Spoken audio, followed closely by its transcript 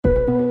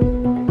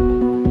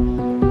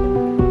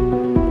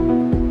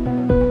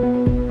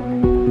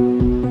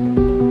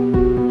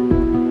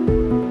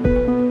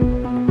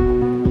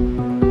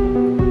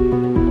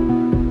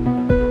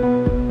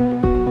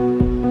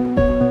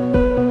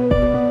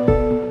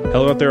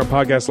Hello out there on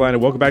Podcast Line,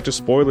 and welcome back to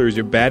Spoilers,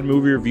 your bad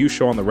movie review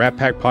show on the Rat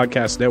Pack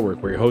Podcast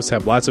Network, where your hosts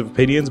have lots of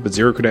opinions but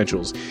zero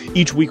credentials.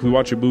 Each week we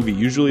watch a movie,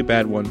 usually a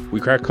bad one,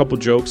 we crack a couple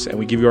jokes, and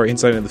we give you our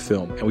insight into the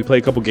film, and we play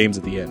a couple games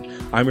at the end.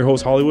 I'm your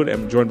host, Hollywood,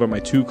 and I'm joined by my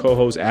two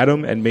co-hosts,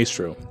 Adam and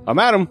Maestro. I'm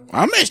Adam.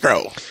 I'm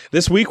Maestro.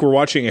 This week we're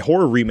watching a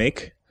horror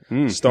remake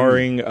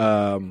starring,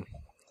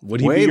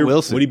 would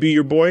he be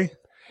your boy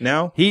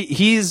now?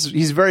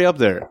 He's very up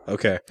there.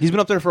 Okay. He's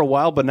been up there for a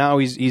while, but now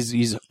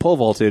he's pole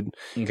vaulted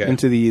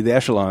into the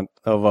echelon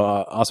of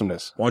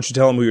awesomeness. Why don't you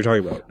tell him who you're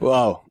talking about?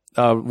 Wow.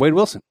 Wade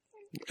Wilson.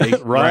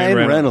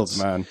 Ryan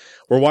Reynolds, man.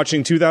 We're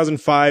watching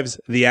 2005's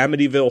The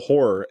Amityville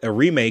Horror, a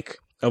remake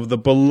of the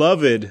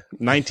beloved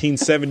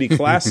 1970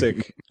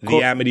 classic, The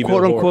Amityville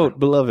Horror. Quote-unquote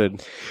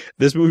beloved.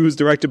 This movie was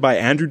directed by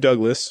Andrew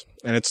Douglas,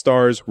 and it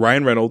stars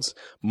Ryan Reynolds,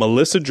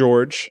 Melissa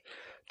George,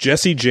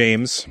 Jesse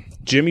James,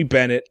 Jimmy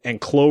Bennett, and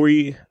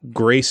Chloe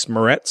Grace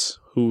Moretz,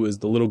 who is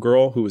the little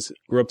girl who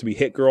grew up to be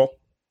Hit Girl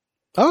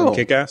from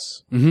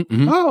Kick-Ass.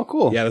 Oh,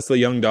 cool. Yeah, that's the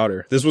young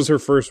daughter. This was her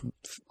first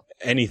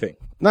anything.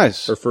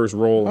 Nice. Her first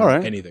role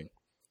in anything.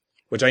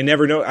 Which I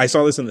never know. I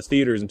saw this in the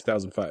theaters in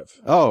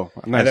 2005. Oh,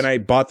 nice. And then I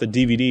bought the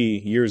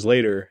DVD years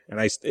later, and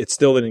it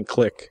still didn't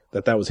click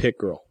that was Hit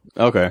Girl.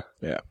 Okay.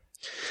 Yeah.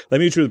 Let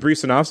me read you a brief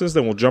synopsis,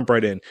 then we'll jump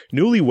right in.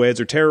 Newlyweds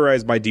are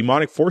terrorized by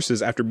demonic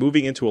forces after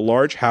moving into a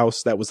large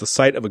house that was the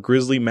site of a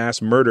grisly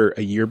mass murder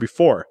a year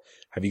before.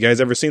 Have you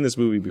guys ever seen this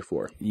movie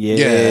before?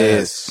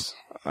 Yes.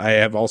 I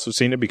have also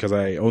seen it because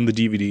I own the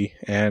DVD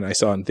and I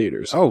saw it in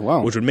theaters. Oh,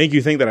 wow. Which would make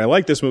you think that I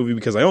like this movie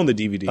because I own the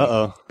DVD.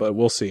 Uh-oh. But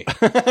we'll see.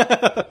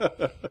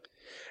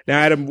 Now,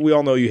 Adam, we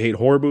all know you hate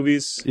horror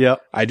movies. Yeah.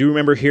 I do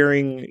remember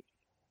hearing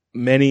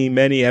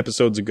many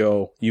episodes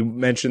ago, you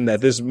mentioned that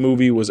this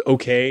movie was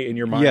okay in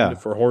your mind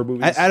for horror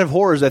movies. Out of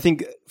horrors, I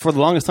think for the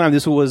longest time,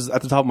 this was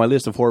at the top of my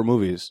list of horror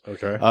movies.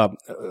 Okay.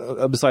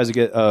 Besides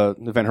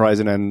Event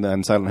Horizon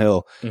and Silent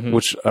Hill,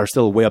 which are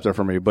still way up there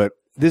for me. But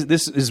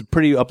this is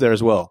pretty up there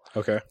as well.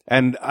 Okay.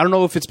 And I don't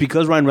know if it's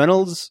because Ryan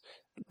Reynolds,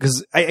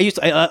 because I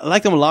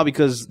liked him a lot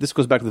because this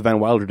goes back to the Van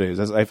Wilder days.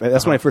 That's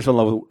when I first fell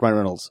in love with Ryan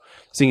Reynolds.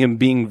 Seeing him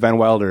being Van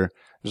Wilder, it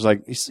was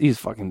like, he's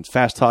fucking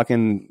fast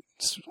talking,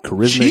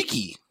 charismatic.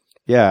 Cheeky.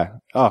 Yeah.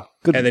 Oh,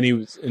 good. And then he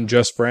was in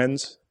Just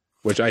Friends,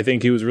 which I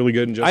think he was really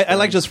good in Just Friends. I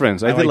like Just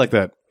Friends. I did like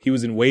that. He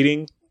was in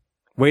Waiting.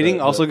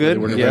 Also good.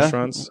 They were in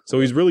restaurants. So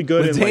he's really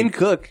good with in Dane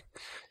Cook.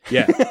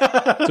 Yeah.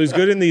 So he's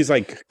good in these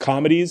like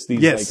comedies,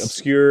 these like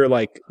obscure,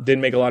 like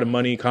didn't make a lot of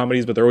money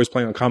comedies, but they're always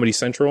playing on Comedy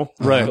Central.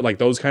 Right. Like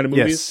those kind of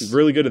movies. Yes. He's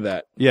really good at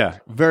that. Yeah.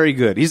 Very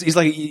good. He's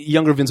like a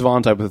younger Vince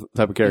Vaughn type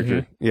of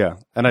character. Yeah.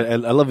 And I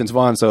love Vince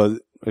Vaughn, so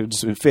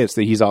it fits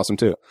that he's awesome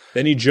too.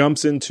 Then he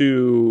jumps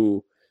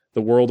into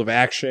the world of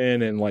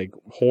action and like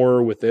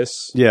horror with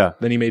this. Yeah.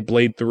 Then he made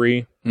Blade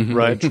 3.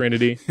 Right.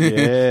 Trinity.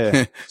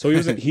 Yeah. So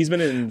he's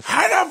been in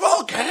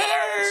Hannibal Care.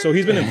 So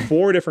he's been in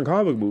 4 different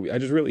comic book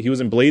movies. He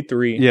was in Blade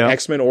 3,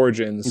 X-Men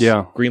Origins,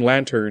 Green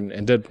Lantern,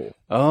 and Deadpool.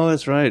 Oh,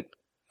 that's right.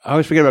 I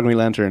always forget about Green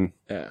Lantern.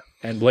 Yeah.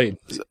 And Blade.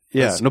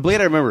 Yeah. No,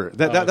 Blade I remember.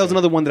 That was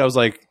another one that I was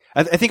like,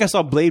 I think I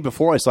saw Blade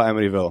before I saw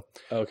Amityville.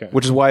 Okay.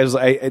 Which is why I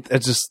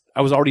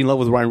was already in love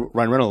with Ryan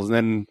Reynolds, and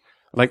then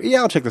like, yeah,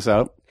 I'll check this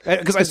out.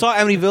 Because I saw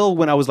Amityville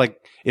when I was like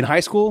in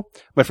high school.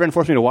 My friend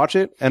forced me to watch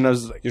it, and I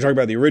was like, you're talking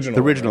about the original?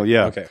 The original, right?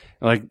 yeah. Okay.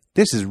 Like,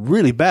 this is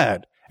really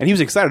bad. And he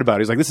was excited about it.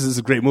 He's like, this is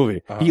a great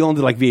movie. He owned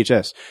it like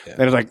VHS. Yeah.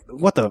 And I was like,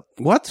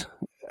 what?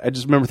 I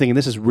just remember thinking,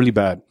 this is really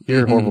bad.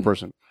 You're a horrible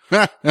person.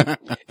 It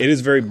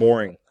is very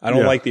boring. I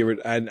don't like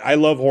I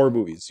love horror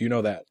movies. You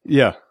know that.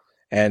 Yeah.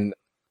 And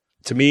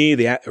to me,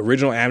 the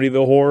original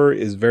Amityville Horror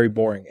is very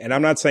boring. And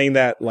I'm not saying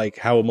that like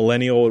how a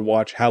millennial would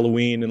watch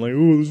Halloween and like,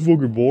 oh, this is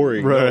fucking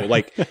boring. Right. No,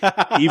 like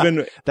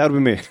even that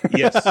would be me.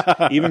 Yes.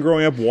 Even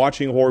growing up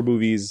watching horror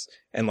movies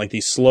and like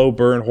these slow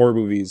burn horror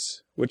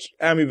movies, which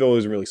Amityville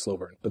isn't really slow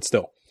burn, but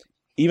still.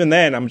 Even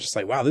then, I'm just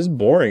like, wow, this is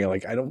boring.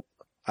 Like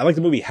I like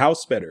the movie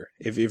House better.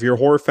 If you're a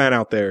horror fan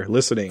out there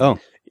listening,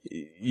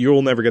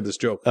 you'll never get this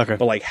joke. Okay.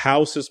 But like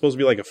House is supposed to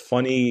be like a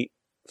funny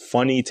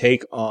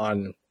take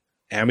on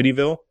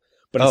Amityville.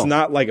 But it's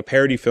not like a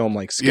parody film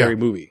like Scary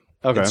Movie.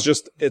 Okay.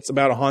 It's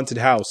about a haunted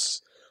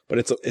house, but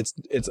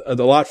it's a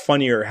lot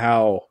funnier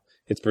how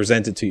it's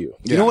presented to you.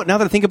 You know what? Now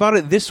that I think about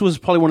it, this was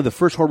probably one of the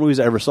first horror movies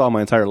I ever saw in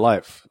my entire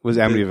life. Was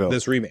Amityville.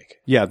 This remake.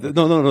 Yeah.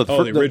 No.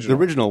 The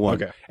original one.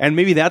 Okay. And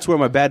maybe that's where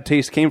my bad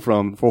taste came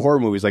from for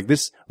horror movies. Like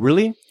this,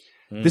 really?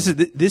 This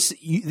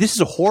is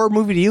a horror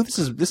movie to you? This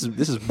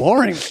is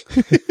boring.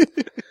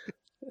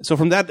 So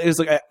from that, it's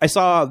like I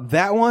saw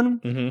that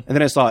one, and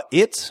then I saw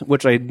It,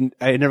 which I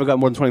never got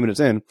more than 20 minutes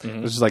in.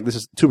 It was just like, this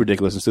is too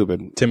ridiculous and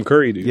stupid. Tim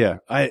Curry, dude. Yeah,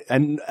 I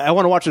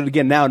want to watch it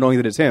again now, knowing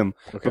that it's him.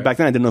 Okay. But back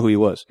then, I didn't know who he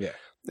was. Yeah,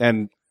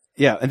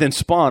 and then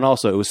Spawn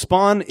also. It was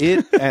Spawn,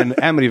 It, and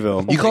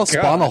Amityville. You call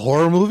Spawn a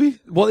horror movie?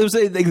 Well, it was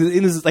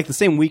like the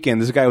same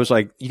weekend. This guy was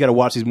like, "You got to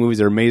watch these movies;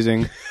 they're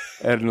amazing."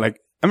 And like,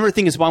 I remember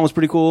thinking Spawn was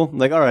pretty cool.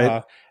 Like, all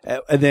right,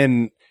 and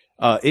then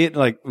It,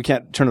 like, we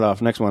can't turn it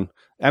off. Next one,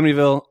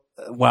 Amityville.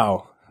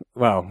 Wow.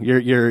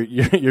 You're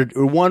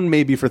one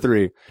maybe for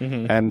 3,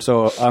 and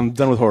so I'm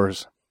done with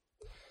horrors.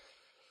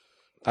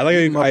 I like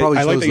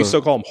that you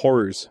still call them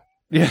horrors.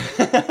 Yeah.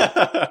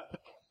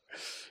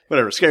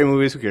 Whatever. Scary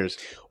movies. Who cares?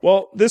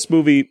 Well, this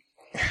movie.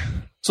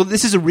 So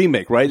this is a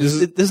remake, right?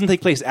 It doesn't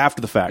take place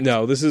after the fact.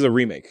 No, this is a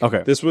remake.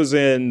 Okay. This was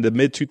in the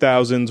mid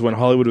 2000s when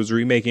Hollywood was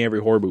remaking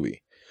every horror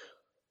movie.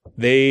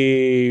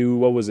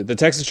 What was it? The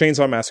Texas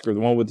Chainsaw Massacre, the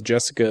one with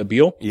Jessica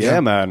Biel.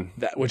 Yeah, man.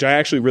 Which I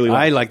actually really like.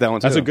 I like that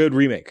one too. That's a good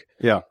remake.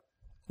 Yeah.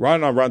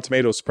 Rotten on Rotten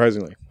Tomatoes,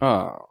 surprisingly.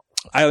 Oh.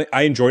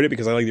 I enjoyed it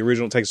because I like the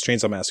original Texas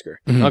Chainsaw Massacre.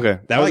 Mm-hmm. Okay.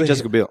 That was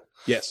Jessica Biel.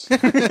 Yes.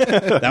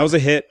 That was a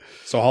hit.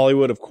 So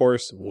Hollywood, of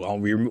course,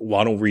 want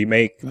to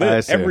remake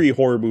every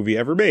horror movie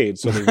ever made.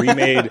 So they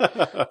remade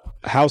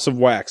House of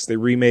Wax. They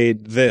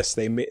remade this.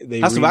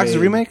 House of Wax is a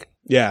remake?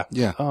 Yeah.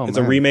 Yeah. Oh, it's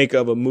a remake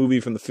of a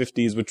movie from the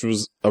 50s, which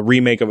was a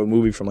remake of a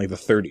movie from like the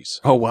 30s.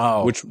 Oh,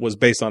 wow. Which was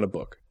based on a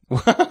book.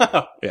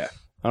 Yeah.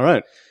 All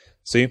right.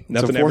 See,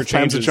 nothing ever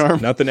changes.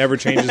 Nothing ever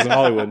changes in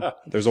Hollywood.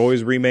 There's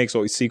always remakes,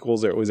 always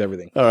sequels, there's always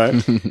everything. All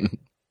right.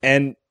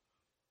 And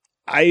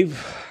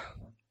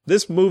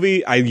this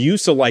movie, I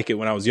used to like it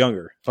when I was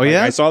younger. Oh,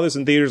 yeah? I saw this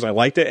in theaters, I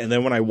liked it, and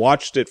then when I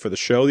watched it for the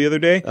show the other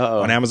day,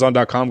 on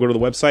Amazon.com, go to the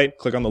website,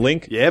 click on the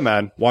link. Yeah,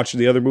 man. Watch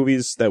the other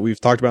movies that we've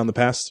talked about in the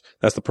past.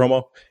 That's the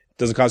promo.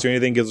 Doesn't cost you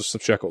anything, gives us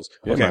some shekels.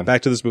 Yeah, okay, man.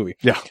 Back to this movie.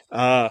 Yeah.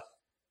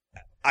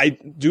 I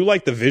do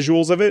like the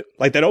visuals of it.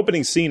 Like, that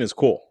opening scene is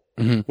cool.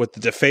 Mm-hmm. With the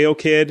DeFeo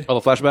kid. Oh,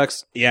 the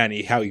flashbacks? Yeah,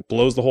 and how he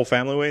blows the whole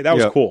family away. That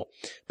was cool.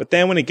 But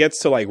then when it gets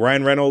to like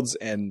Ryan Reynolds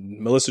and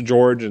Melissa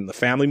George and the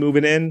family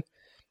moving in,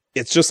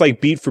 it's just like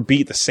beat for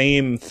beat the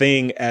same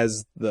thing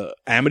as the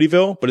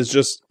Amityville, but it's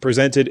just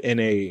presented in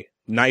a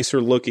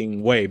nicer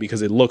looking way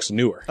because it looks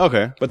newer.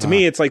 Okay. But to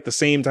me, it's like the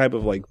same type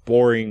of like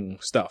boring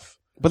stuff.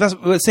 But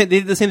they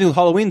did the same thing with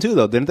Halloween too,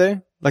 though, didn't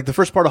they? Like the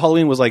first part of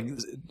Halloween was like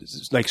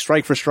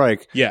strike for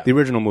strike. Yeah. The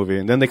original movie.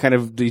 And then they kind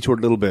of detoured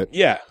a little bit.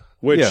 Yeah.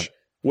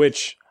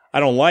 Which I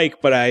don't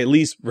like, but I at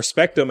least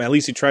respect him. At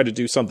least he tried to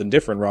do something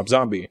different, Rob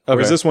Zombie. Okay.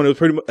 Whereas this one, it was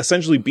pretty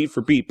essentially beat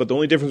for beat. But the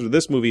only difference with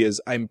this movie is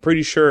I'm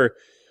pretty sure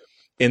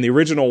in the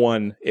original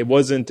one, it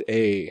wasn't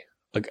a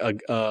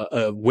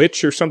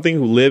witch or something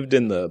who lived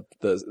in the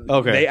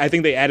okay. I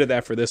think they added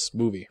that for this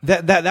movie.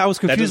 That was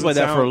confused by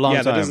that for a long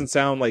time. Yeah, that doesn't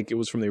sound like it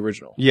was from the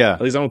original. Yeah.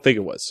 At least I don't think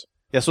it was.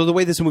 Yeah, so the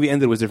way this movie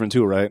ended was different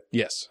too, right?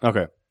 Yes.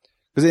 Okay.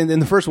 Because in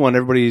the first one,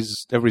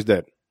 everybody's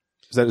dead.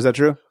 Is that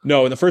true?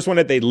 No, in the first one,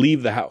 they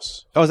leave the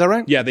house. Oh, is that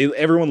right? Yeah,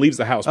 everyone leaves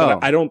the house.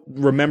 But I don't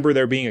remember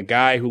there being a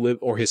guy who lived,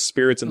 or his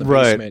spirits in the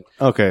basement.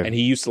 Okay. And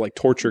he used to like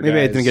torture Maybe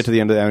guys. I didn't get to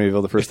the end of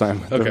Amityville the first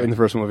time. Okay. In the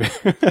first movie.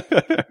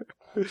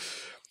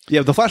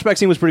 Yeah, the flashback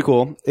scene was pretty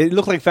cool. It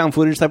looked like found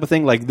footage type of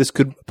thing. Like this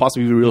could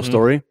possibly be a real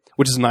story,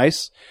 which is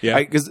nice. Yeah.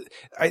 Because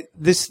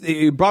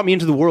it brought me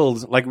into the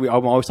world like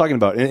I'm always talking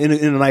about in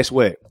a nice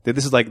way. That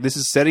this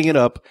is setting it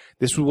up.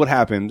 This is what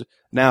happened.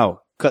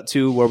 Now, cut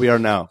to where we are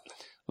now.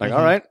 Like,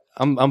 all right,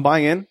 I'm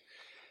buying in.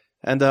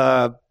 And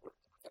Ryan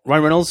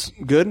Reynolds,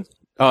 good.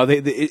 I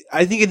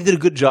think it did a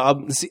good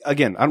job. See,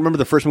 again, I don't remember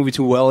the first movie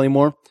too well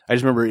anymore. I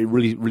just remember it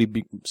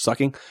really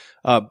sucking.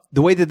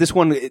 The way that this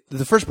one,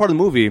 the first part of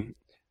the movie,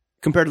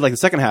 compared to like the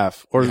second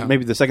half, or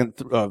maybe the second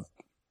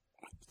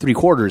 3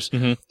 quarters,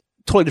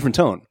 totally different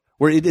tone.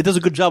 Where it does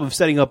a good job of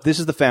setting up, this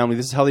is the family,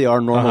 this is how they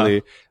are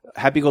normally.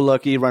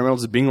 Happy-go-lucky, Ryan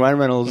Reynolds is being Ryan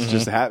Reynolds,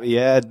 just happy,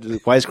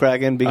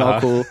 wisecracking, being all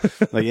cool.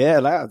 Like,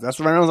 that's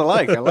what Ryan Reynolds I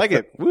like. I like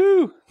it.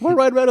 Woo! More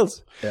Ryan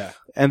Reynolds. Yeah.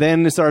 And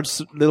then it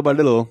starts, little by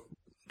little,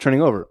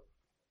 turning over.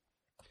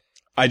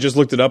 I just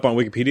looked it up on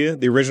Wikipedia.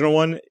 The original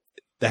one,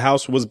 the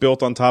house was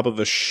built on top of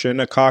a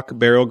Shinnecock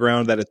burial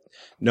ground that a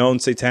known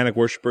satanic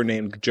worshiper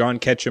named John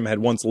Ketchum had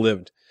once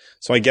lived.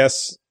 So I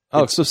guess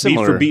it's so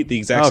similar. Beat for beat, the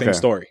exact same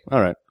story.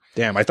 All right.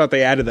 Damn, I thought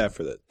they added that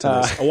to this.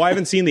 I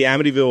haven't seen the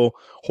Amityville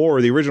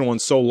Horror, the original one,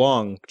 so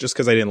long, just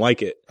because I didn't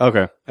like it.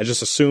 Okay. I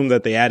just assumed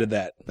that they added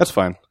that. That's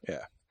fine.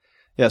 Yeah.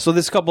 Yeah, so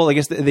this couple, I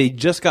guess they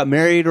just got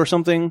married or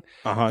something.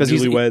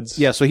 Newlyweds.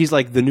 Yeah, so he's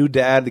like the new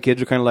dad. The kids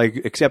are kind of like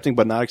accepting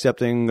but not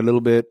accepting a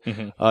little bit.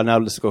 Now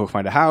let's go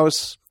find a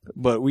house.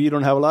 But we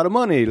don't have a lot of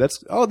money.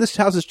 This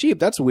house is cheap.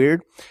 That's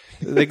weird.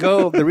 They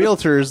go, the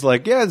realtor's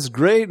like, yeah, it's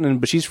great.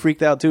 But she's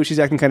freaked out too. She's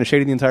acting kind of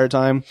shady the entire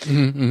time.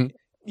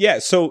 Yeah,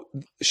 so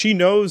she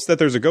knows that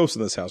there's a ghost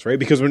in this house, right?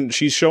 Because when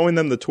she's showing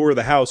them the tour of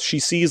the house, she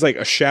sees like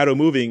a shadow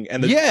moving,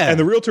 and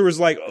the realtor was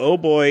like, "Oh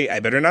boy,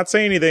 I better not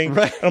say anything."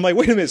 Right. And I'm like,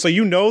 "Wait a minute, so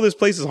you know this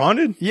place is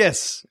haunted?"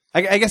 Yes,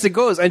 I guess it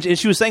goes. And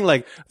she was saying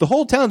like the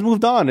whole town's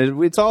moved on;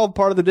 it's all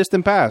part of the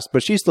distant past.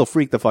 But she's still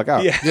freaked the fuck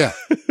out. Yeah.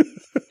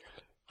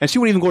 And she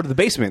wouldn't even go to the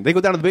basement. They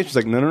go down to the basement. She's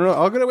like, no,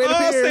 I'll go wait up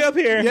here. I'll stay up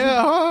here.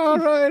 Yeah, all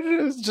right.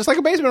 It's just like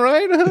a basement,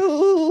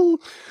 right?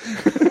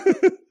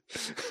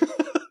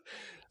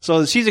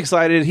 So she's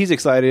excited. He's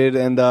excited.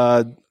 And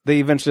they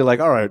eventually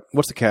like, all right,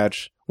 what's the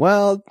catch?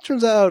 Well, it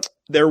turns out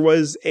there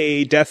was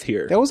a death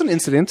here. There was an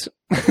incident.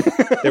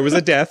 There was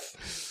a death.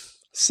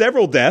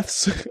 Several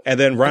deaths. And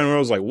then Ryan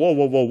Reynolds was like,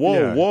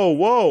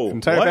 whoa.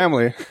 Entire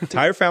family.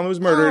 Entire family was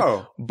murdered.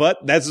 Oh.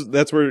 But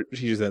that's where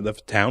she said the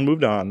town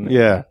moved on.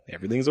 Yeah.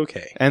 Everything's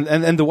okay.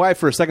 And the wife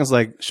for a second is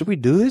like, should we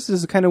do this?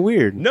 This is kind of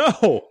weird.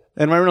 No.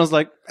 And Ryan Reynolds is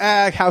like,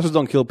 houses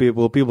don't kill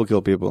people. People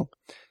kill people.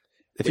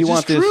 If you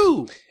want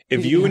this,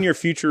 if you and your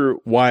future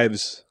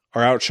wives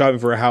are out shopping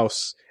for a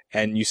house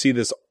and you see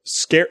this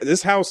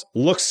house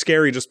looks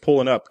scary just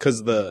pulling up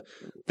because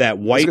that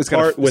white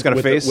part with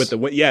a face it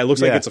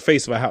looks like it's a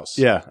face of a house.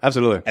 Yeah,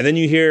 absolutely. And then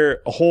you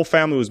hear a whole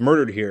family was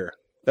murdered here.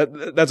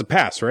 That's a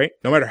pass, right?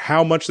 No matter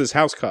how much this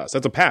house costs,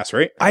 that's a pass,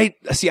 right? I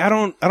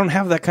don't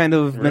have that kind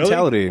of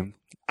mentality.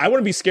 I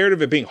wouldn't be scared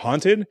of it being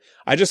haunted.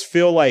 I just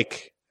feel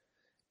like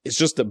it's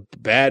just a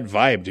bad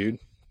vibe, dude.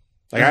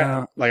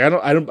 I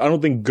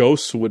don't think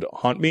ghosts would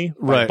haunt me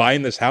by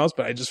buying this house,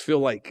 but I just feel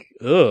like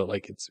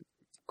it's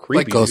creepy.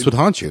 Like ghosts would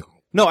haunt you.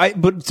 No,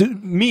 but to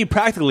me,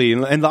 practically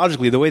and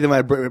logically, the way that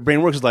my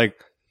brain works is like,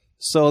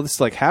 so this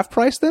is like half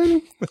price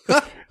then?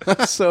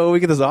 So we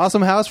get this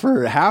awesome house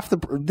for half the.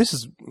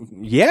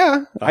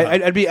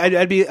 I'd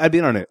be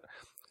in on it.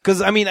 Because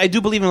I mean, I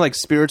do believe in like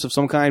spirits of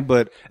some kind,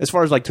 but as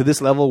far as like to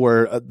this level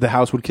where the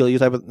house would kill you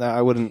type of,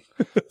 I wouldn't.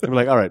 I'd be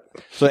like, all right.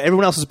 So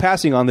everyone else is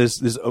passing on this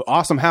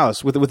awesome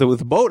house with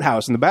a boat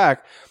house in the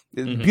back,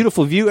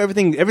 beautiful view,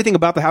 everything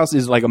about the house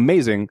is like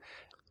amazing,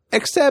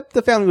 except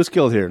the family was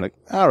killed here. Like,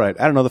 all right,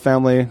 I don't know the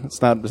family.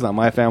 It's not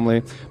my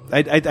family.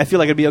 I feel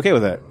like I'd be okay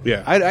with that.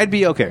 Yeah, I'd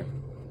be okay.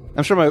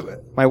 I'm sure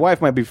my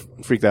wife might be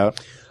freaked out.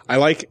 I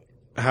like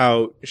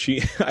how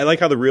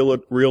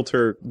the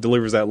realtor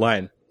delivers that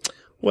line.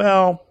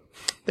 Well,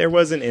 there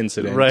was an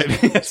incident. Right.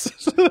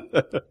 Yes.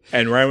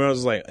 And Ryan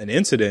was like, an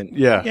incident?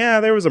 Yeah. Yeah,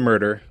 there was a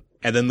murder.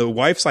 And then the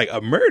wife's like,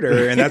 a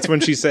murder? And that's when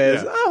she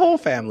says, a whole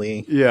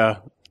family. Yeah.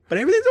 But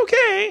everything's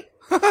okay.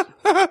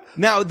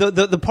 Now,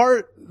 the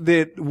part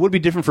that would be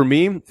different for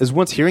me is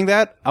once hearing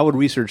that, I would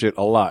research it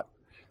a lot.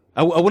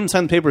 I wouldn't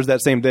sign the papers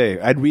that same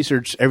day. I'd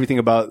research everything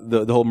about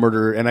the whole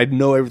murder, and I'd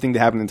know everything that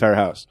happened in the entire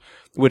house,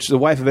 which the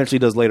wife eventually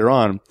does later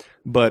on.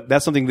 But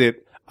that's something that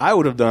I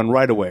would have done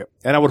right away.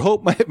 And I would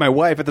hope my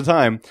wife at the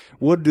time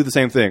would do the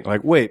same thing.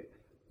 Like, wait,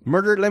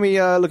 murder? Let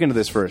me look into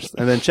this first.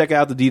 And then check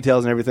out the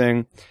details and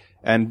everything.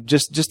 And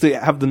just to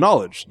have the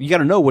knowledge. You got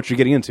to know what you're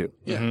getting into.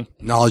 Yeah.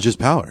 Mm-hmm. Knowledge is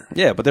power.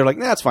 Yeah, but they're like,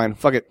 nah, it's fine.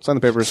 Fuck it. Sign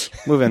the papers.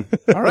 Move in.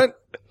 All right.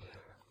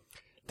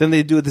 Then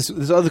they do this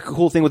other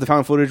cool thing with the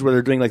found footage where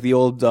they're doing like the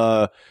old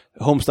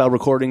home-style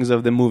recordings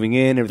of them moving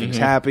in. Everything's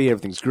happy.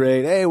 Everything's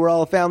great. Hey, we're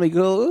all a family.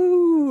 Go,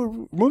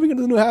 ooh, we're moving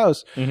into the new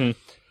house. Mm-hmm.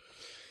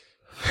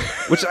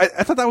 Which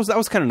I thought that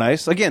was kind of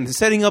nice. Again,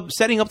 setting up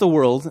the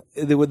world,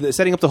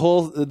 setting up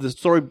the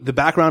story, the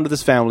background of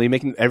this family,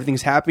 making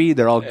everything's happy.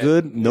 They're all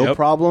good, no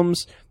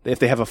problems. If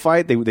they have a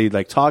fight, they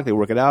like talk, they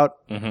work it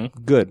out.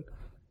 Mm-hmm. Good,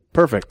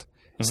 perfect.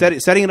 Mm-hmm.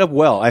 Setting it up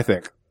well, I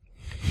think.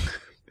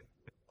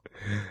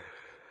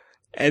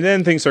 And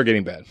then things start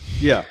getting bad.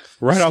 Yeah,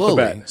 right off the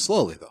bat.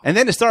 Slowly though. And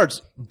then it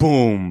starts.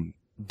 Boom,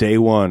 day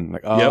one.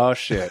 Like, oh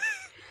shit.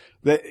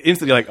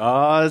 Instantly, like,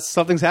 oh,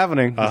 something's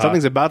happening.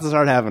 Something's about to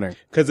start happening.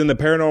 Because in the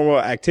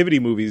Paranormal Activity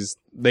movies,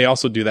 they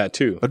also do that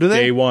too. Oh, do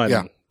they? Day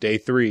 1, Day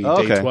 3,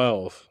 Day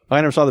 12.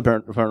 I never saw the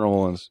paranormal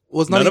ones.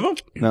 Well, it's none of them?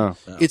 No.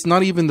 It's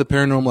not even the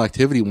Paranormal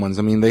Activity ones.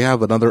 I mean, they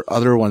have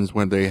other ones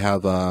when they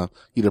have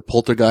either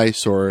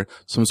poltergeist or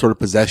some sort of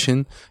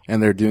possession,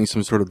 and they're doing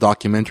some sort of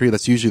documentary.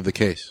 That's usually the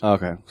case.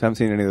 Okay. I haven't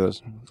seen any of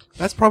those.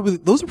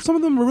 Some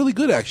of them are really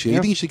good, actually. Yeah.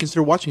 I think you should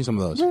consider watching some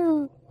of those.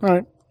 All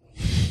right.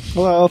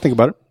 Well, I'll think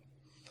about it.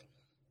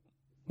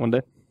 One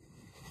day.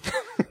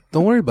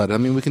 Don't worry about it. I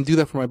mean, we can do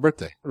that for my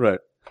birthday. Right.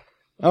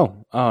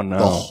 Oh no.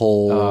 The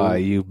whole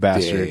you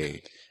bastard.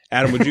 day.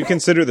 Adam, would you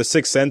consider The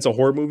Sixth Sense a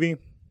horror movie?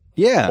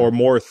 Yeah. Or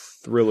more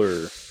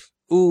thriller?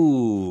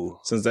 Ooh.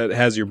 Since that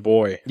has your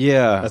boy.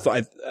 Yeah. As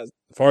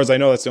far as I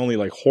know, that's the only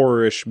like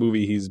horror-ish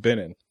movie he's been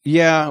in.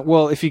 Yeah.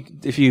 Well, if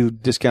you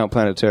discount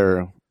Planet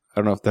Terror, I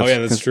don't know if that's... Oh yeah,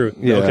 that's true.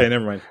 Yeah. Okay,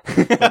 never mind.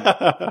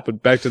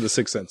 But back to The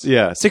Sixth Sense.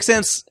 Yeah. Sixth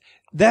Sense,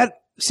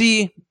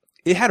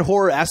 it had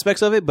horror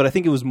aspects of it, but I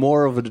think it was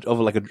more of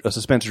a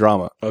suspense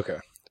drama. Okay.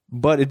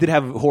 But it did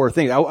have horror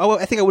things.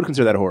 I think I would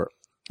consider that horror.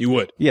 You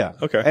would? Yeah.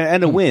 Okay.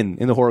 And a win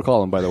in the horror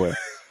column, by the way.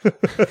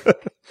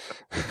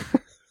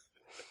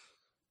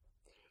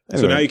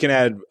 So now you can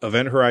add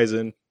Event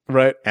Horizon,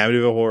 right?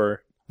 Amityville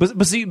Horror.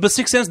 But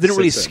Sixth Sense didn't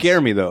really scare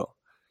me, though.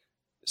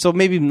 So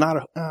maybe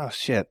not oh,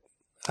 shit.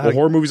 Well,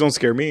 horror movies don't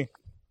scare me.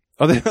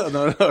 Oh,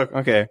 no,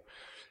 okay.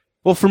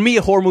 Well, for me,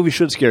 a horror movie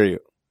should scare you.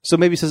 So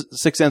maybe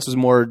Sixth Sense was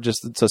more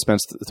just a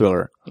suspense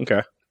thriller.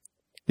 Okay.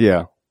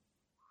 Yeah.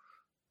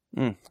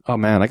 Oh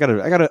man, I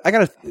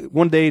gotta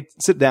one day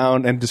sit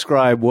down and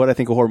describe what I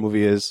think a horror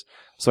movie is,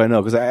 so I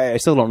know, because I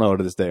still don't know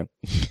to this day.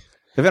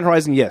 Event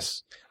Horizon,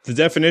 yes. The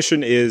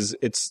definition is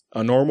it's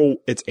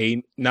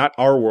not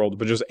our world,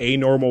 but just a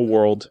normal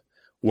world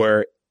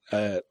where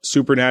a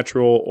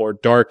supernatural or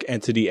dark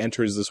entity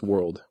enters this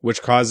world,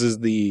 which causes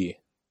the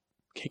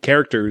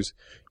characters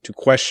to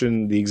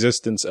question the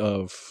existence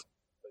of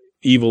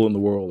evil in the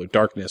world or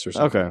darkness or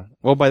something. Okay.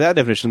 Well, by that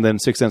definition, then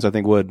Sixth Sense I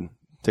think would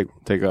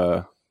take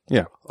a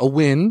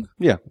win.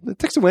 Yeah, it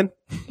takes a win.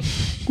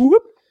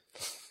 Whoop.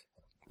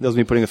 That was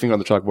me putting a finger on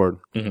the chalkboard.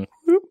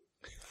 Mm-hmm.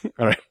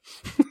 All right.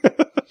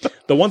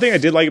 The one thing I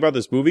did like about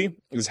this movie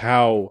is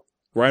how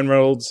Ryan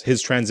Reynolds,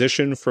 his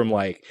transition from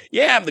like,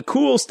 yeah, I'm the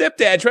cool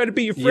stepdad trying to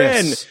be your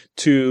friend,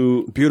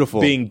 to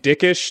beautiful being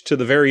dickish to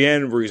the very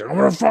end where he's like, I'm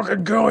gonna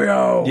fucking kill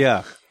you.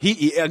 Yeah.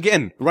 He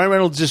again, Ryan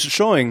Reynolds just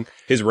showing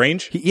his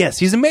range. Yes,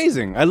 he's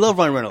amazing. I love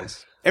Ryan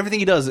Reynolds. Everything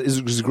he does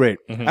is great.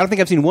 I don't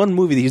think I've seen one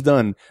movie that he's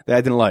done that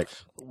I didn't like.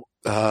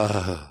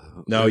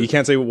 No, you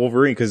can't say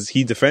Wolverine because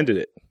he defended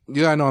it.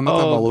 Yeah, I know. I'm not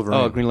talking about Wolverine.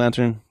 Oh, Green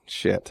Lantern?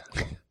 Shit.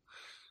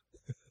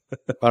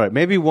 All right,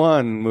 maybe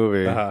one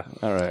movie. All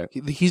right.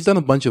 He's done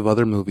a bunch of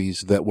other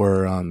movies that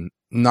were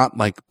not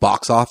like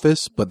box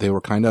office, but they're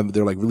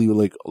like really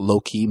like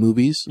low key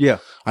movies. Yeah.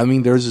 I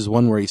mean, there's this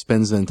one where he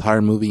spends the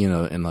entire movie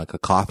in like a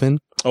coffin.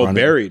 Oh,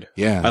 Buried.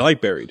 Yeah. I like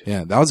Buried.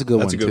 Yeah, that was a good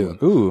one too.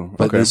 Ooh,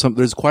 but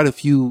there's quite a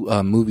few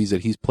movies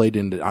that he's played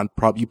in that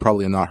you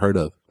probably have not heard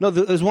of. No,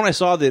 there's one I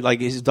saw that like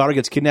his daughter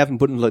gets kidnapped and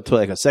put into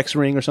like a sex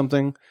ring or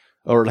something,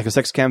 or like a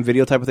sex cam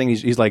video type of thing.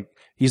 He's like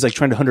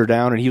trying to hunt her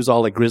down, and he was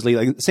all like grizzly,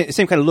 like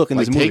same kind of look in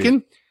like this movie.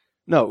 Taken?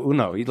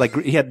 No, he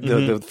had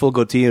the full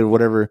goatee or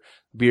whatever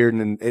beard,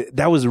 and it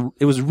was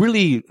a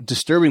really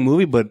disturbing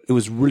movie, but it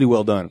was really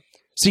well done.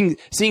 Seeing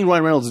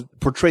Ryan Reynolds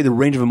portray the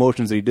range of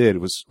emotions that he did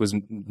was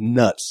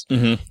nuts.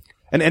 Mm-hmm.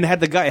 And it had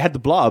the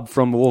Blob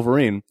from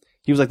Wolverine.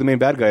 He was like the main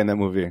bad guy in that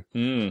movie.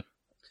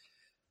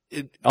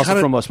 Also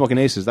from Smoking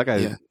Aces. That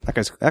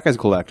guy's a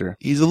cool actor.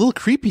 He's a little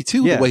creepy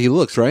too, the way he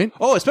looks, right?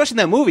 Oh, especially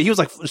in that movie, he was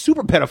like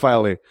super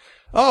pedophile-y.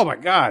 Oh my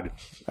god!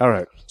 All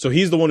right, so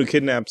he's the one who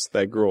kidnaps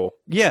that girl.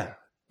 Yeah,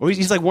 well,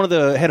 he's like one of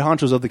the head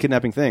honchos of the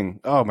kidnapping thing.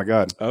 Oh my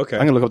god! Okay,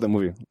 I'm gonna look up that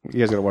movie. You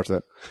guys gotta watch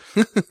that.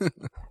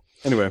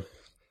 Anyway,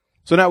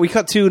 so now we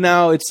cut to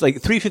it's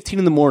like 3:15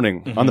 in the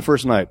morning on the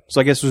first night. So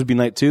I guess this would be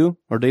night 2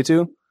 or day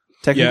 2,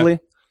 technically. Yeah.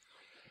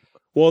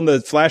 Well, in the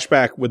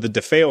flashback with the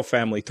DeFeo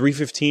family,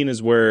 3:15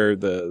 is where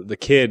the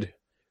kid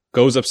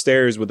goes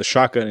upstairs with a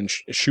shotgun and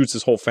shoots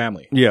his whole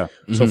family. Yeah.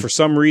 So for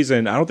some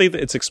reason, I don't think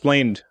that it's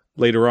explained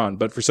later on,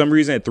 but for some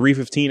reason at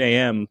 3:15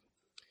 a.m.,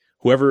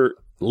 whoever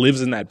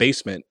lives in that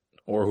basement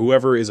or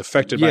whoever is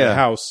affected by the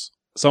house,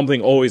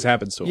 something always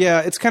happens to them.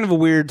 Yeah, it's kind of a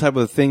weird type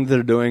of thing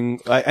they're doing.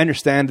 I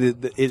understand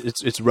that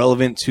it's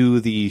relevant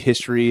to the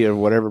history or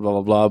whatever, blah,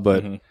 blah, blah,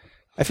 but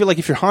I feel like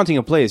if you're haunting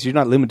a place, you're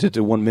not limited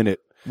to 1 minute.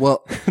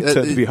 Well,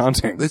 to be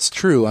haunting. It's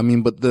true. I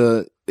mean, but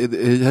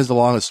it has a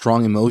lot of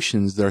strong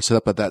emotions that are set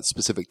up at that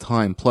specific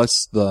time.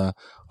 Plus, the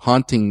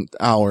haunting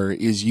hour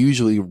is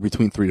usually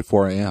between 3 to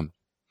 4 a.m.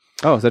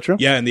 Oh, is that true?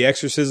 Yeah, in The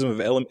Exorcism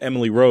of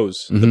Emily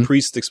Rose, the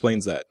priest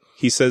explains that.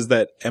 He says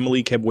that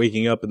Emily kept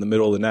waking up in the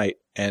middle of the night,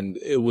 and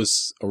it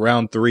was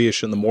around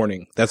 3-ish in the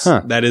morning.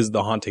 That is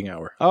the haunting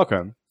hour.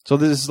 Okay. So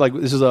this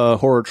is a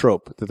horror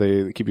trope that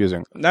they keep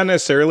using. Not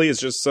necessarily. It's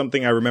just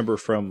something I remember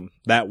from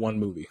that one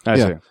movie. I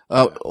see.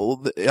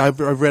 I've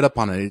read up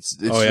on it. It's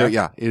it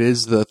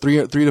is the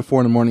 3 to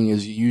 4 in the morning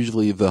is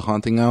usually the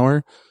haunting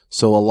hour.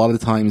 So a lot of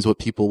the times what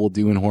people will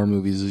do in horror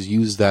movies is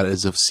use that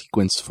as a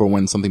sequence for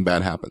when something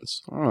bad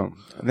happens. Oh,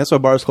 and that's why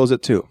bars close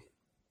at 2.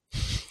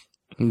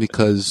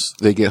 Because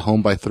they get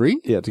home by 3?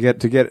 Yeah, to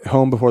get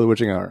home before the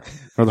witching hour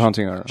or the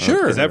haunting hour.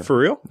 Sure. Is that for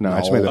real? No, I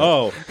just made that up.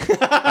 Oh,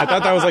 I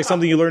thought that was like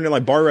something you learned in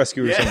like Bar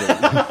Rescue or something.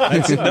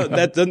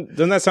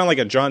 Doesn't that sound like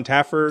a John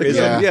Taffer?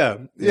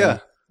 Yeah.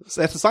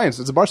 That's a science.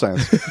 It's a bar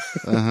science.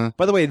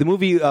 By the way, the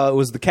movie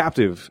was The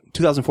Captive,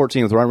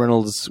 2014, with Ryan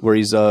Reynolds, where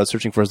he's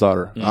searching for his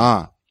daughter.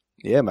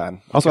 Yeah,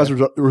 man. Also has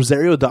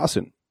Rosario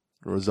Dawson.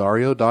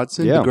 Rosario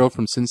Dawson, the girl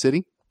from Sin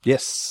City.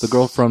 Yes, the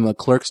girl from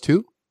Clerks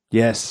 2.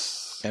 Yes.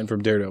 And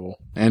from Daredevil.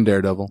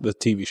 The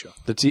TV show.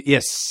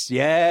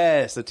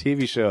 Yes, the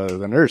TV show.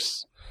 The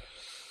nurse.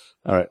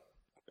 All right.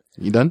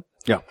 You done?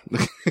 Yeah.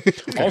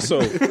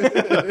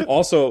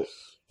 Also,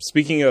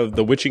 speaking of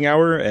the witching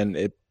hour, and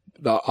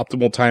the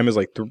optimal time is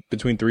like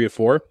between 3 to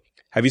 4.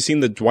 Have you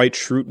seen the Dwight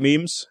Schrute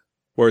memes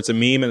where it's a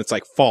meme and it's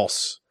like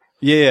false?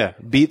 Yeah.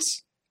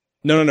 Beats.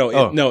 No.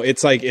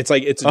 It's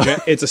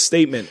a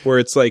statement where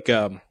it's like,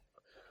 oh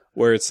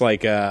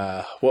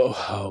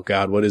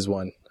God, what is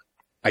one?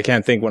 I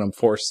can't think when I'm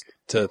forced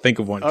to think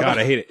of one. God,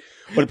 I hate it.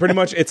 But pretty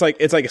much it's like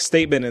a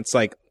statement. It's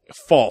like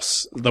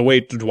false the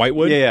way Dwight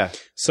would. Yeah.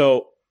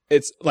 So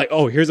it's like,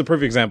 oh, here's a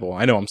perfect example.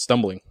 I know I'm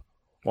stumbling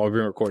while we're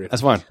being recorded.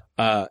 That's fine.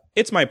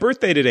 It's my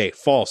birthday today.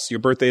 False.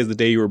 Your birthday is the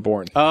day you were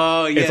born.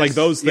 Oh, yes. It's like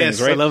those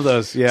things, right? I love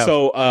those. Yeah.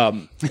 So,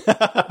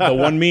 the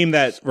one meme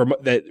that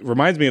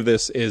reminds me of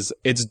this is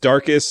it's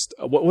darkest.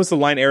 What was the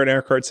line Aaron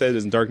Eckhart said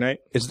in Dark Knight?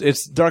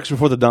 It's darkest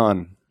before the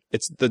dawn.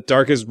 It's the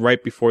darkest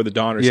right before the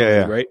dawn or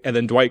something, right? And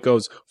then Dwight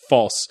goes,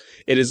 false.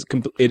 It is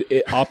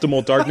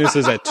optimal darkness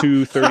is at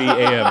 2:30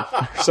 a.m.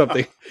 or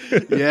something.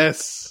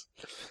 Yes.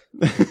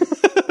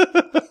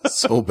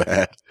 So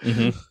bad.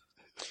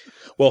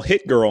 Well,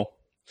 Hit Girl,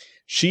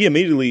 she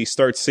immediately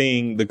starts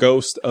seeing the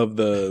ghost of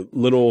the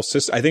little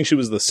sister. I think she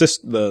was the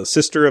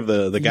sister of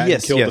the guy who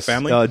killed the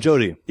family.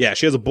 Jody. Yeah,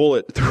 she has a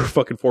bullet through her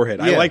fucking forehead.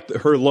 Yeah. I liked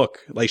her look.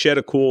 Like, she had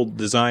a cool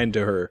design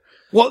to her.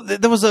 Well,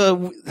 there was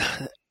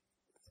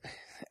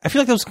I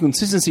feel like there was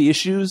consistency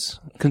issues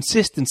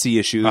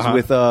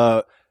with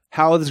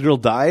how this girl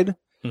died.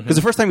 Because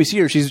the first time we see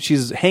her,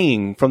 she's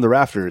hanging from the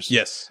rafters.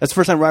 Yes. That's the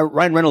first time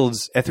Ryan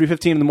Reynolds, at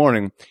 3:15 in the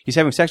morning, he's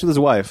having sex with his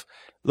wife,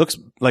 looks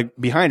like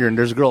behind her, and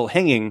there's a girl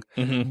hanging,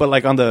 but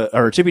like on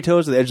her tippy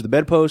toes to the edge of the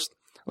bedpost.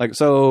 Like,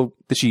 so,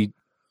 did she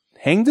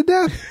hang to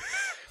death?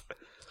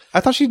 I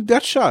thought she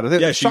got shot.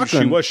 Yeah, she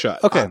was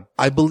shot. Okay.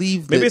 I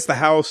believe that, maybe it's the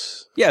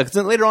house. Yeah, because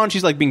then later on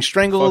she's like being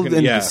strangled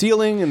in the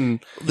ceiling,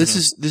 and this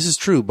is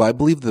true. But I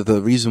believe that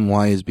the reason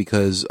why is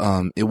because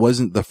it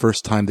wasn't the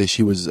first time that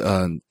she was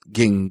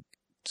getting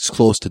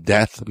close to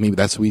death. Maybe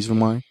that's the reason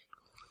why.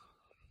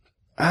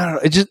 I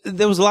don't know.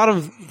 There was a lot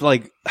of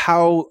like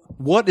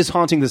what is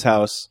haunting this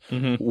house?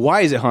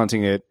 Why is it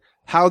haunting it?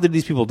 How did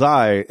these people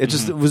die? It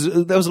just there was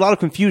a lot of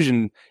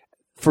confusion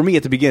for me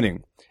at the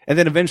beginning. And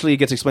then eventually it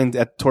gets explained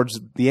towards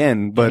the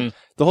end. But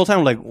the whole time,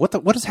 I'm like,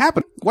 what has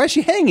happened? Why is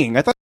she hanging?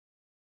 I thought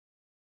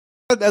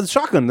that was a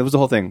shotgun. That was the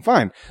whole thing.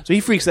 Fine. So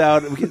he freaks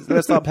out.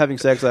 Let's stop having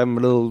sex. I'm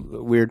a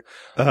little weird.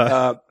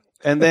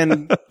 And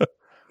then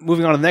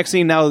moving on to the next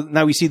scene.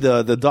 Now we see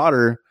the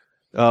daughter,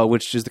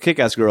 which is the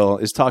kick-ass girl,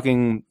 is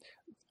talking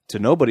to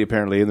nobody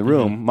apparently in the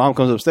room. Mom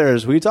comes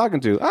upstairs. Who are you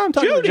talking to? Oh, I'm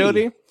talking to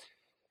Jody.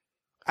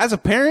 As a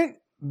parent,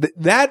 a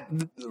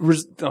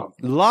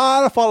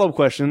lot of follow-up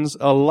questions,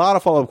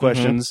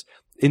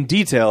 in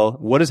detail.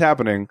 What is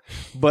happening?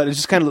 But it's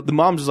just kind of, the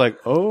mom's just like,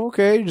 oh,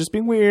 okay, just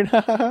being weird.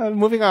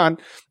 Moving on.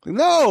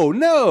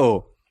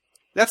 No.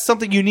 That's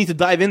something you need to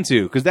dive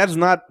into, because that's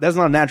not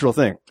a natural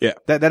thing. Yeah.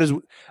 That is,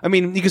 I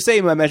mean, you could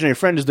say my imaginary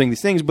friend is doing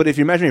these things, but if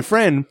your imaginary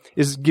friend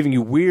is giving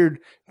you weird,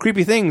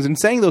 creepy things and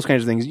saying those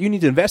kinds of things, you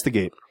need to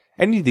investigate.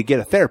 And you need to get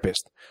a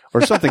therapist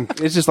or something.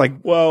 It's just like,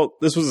 well,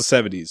 this was the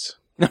 70s.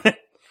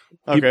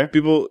 Okay.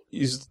 People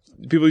used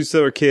to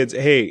tell their kids,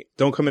 hey,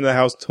 don't come into the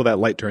house until that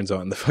light turns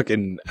on, the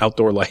fucking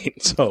outdoor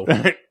light. So,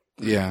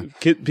 yeah.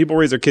 People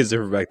raise their kids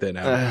different back then.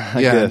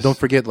 Yeah, and don't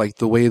forget, like,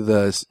 the way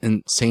the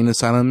insane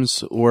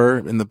asylums were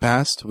in the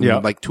past,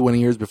 like 20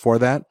 years before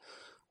that,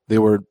 they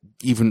were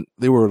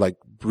like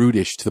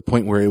brutish to the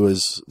point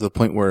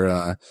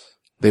where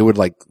they would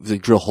like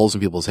drill holes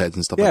in people's heads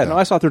and stuff like that. Yeah, no,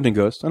 I saw 13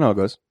 Ghosts. I know how it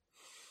goes.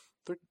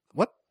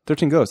 What?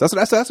 13 Ghosts.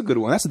 That's a good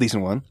one. That's a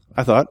decent one,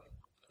 I thought.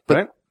 But,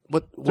 right?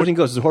 What 13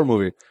 Ghosts is a horror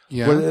movie.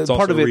 Yeah. It's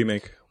also a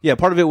remake. Yeah,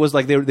 part of it was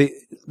like they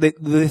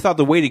thought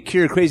the way to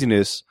cure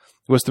craziness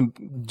was to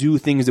do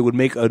things that would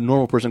make a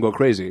normal person go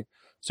crazy.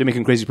 So you make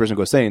a crazy person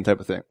go insane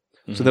type of thing.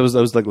 So there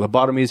was like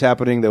lobotomies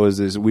happening. There was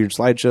this weird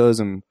slideshows,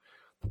 and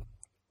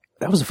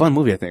that was a fun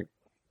movie, I think.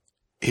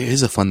 It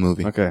is a fun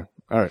movie. Okay.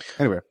 All right.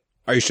 Anyway.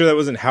 Are you sure that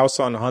wasn't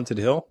House on Haunted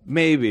Hill?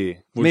 Maybe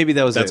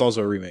that was That's it.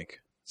 also a remake.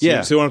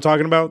 Yeah. See what I'm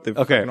talking about?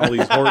 Okay. All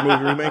these horror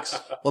movie remakes?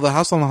 Well, the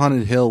House on the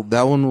Haunted Hill,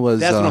 that one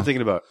was... That's what I'm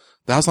thinking about.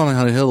 The House on the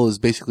Haunted Hill is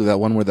basically that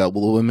one where that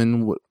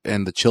woman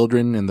and the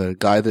children and the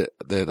guy that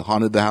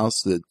haunted the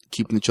house, that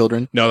keeping the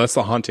children. No, that's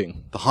The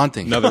Haunting. The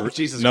Haunting.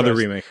 Another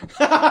remake.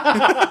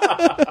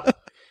 Are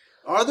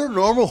there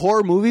normal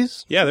horror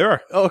movies? Yeah, there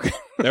are. Oh, okay.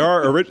 There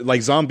are,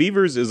 like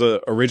Zombievers is a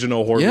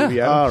original horror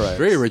movie. All right.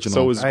 Very original.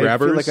 So is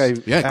Grabbers. I feel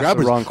like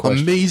Grabbers. The wrong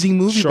question. Amazing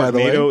movie, by the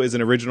way. Sharknado is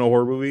an original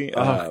horror movie.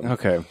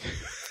 Okay.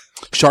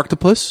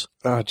 Sharktopus?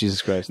 Oh,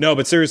 Jesus Christ. No,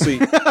 but seriously,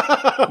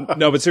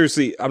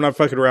 I'm not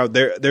fucking around.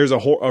 There's a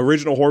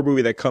original horror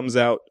movie that comes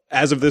out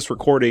as of this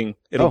recording.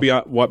 It'll be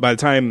on, by the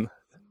time,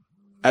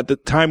 at the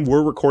time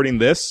we're recording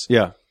this.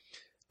 Yeah.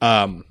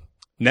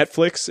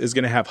 Netflix is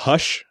going to have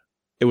Hush.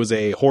 It was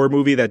a horror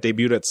movie that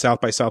debuted at South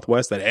by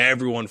Southwest that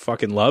everyone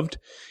fucking loved.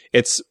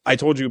 I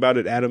told you about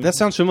it, Adam. That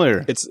sounds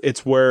familiar.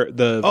 It's where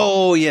the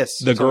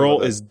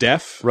girl is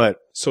deaf. Right.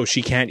 So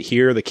she can't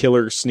hear the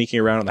killer sneaking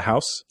around in the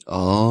house.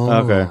 Oh.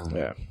 Okay.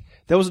 Yeah.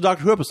 There was a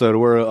Doctor Who episode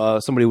where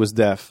somebody was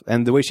deaf,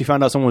 and the way she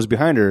found out someone was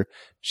behind her,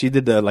 she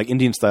did the like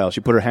Indian style.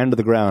 She put her hand to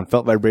the ground,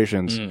 felt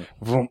vibrations,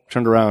 vroom,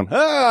 turned around,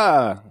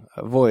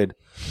 avoid.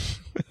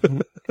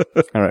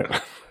 All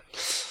right.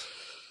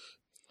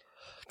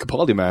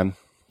 Capaldi, man.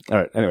 All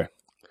right. Anyway.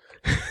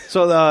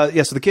 So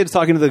the kid's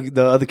talking to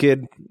the other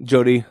kid,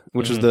 Jody,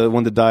 which is the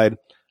one that died.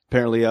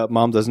 Apparently,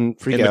 mom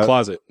doesn't freak out. In the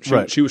closet.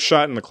 Right. She was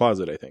shot in the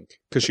closet, I think,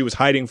 because she was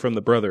hiding from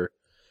the brother.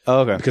 Oh,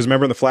 okay. Because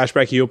remember in the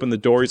flashback, he opened the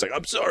door. He's like,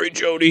 "I'm sorry,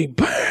 Jody."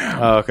 Bam.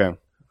 Oh, okay.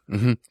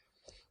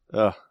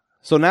 Mm-hmm.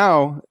 So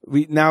now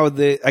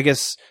I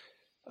guess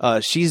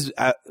she's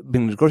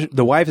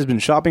the wife has been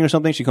shopping or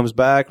something. She comes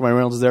back. Ryan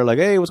Reynolds is there, like,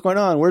 "Hey, what's going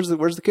on? Where's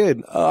the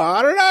kid?"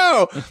 I don't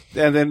know.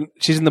 And then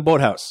she's in the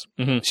boathouse.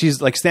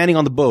 She's like standing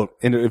on the boat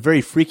in a very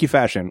freaky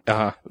fashion.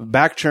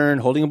 Back turn,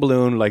 holding a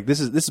balloon. Like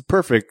this is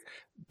perfect.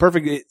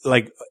 Perfect.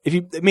 Like if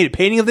you made a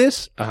painting of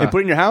this and put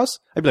it in your house,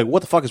 I'd be like,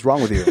 "What the fuck is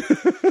wrong with you?"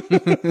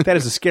 That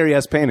is a scary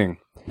ass painting.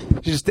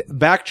 She just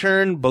back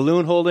turn,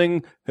 balloon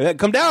holding.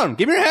 Come down,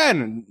 give me your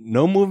hand.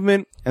 No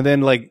movement. And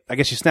then like I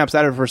guess she snaps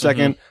at her for a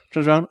second,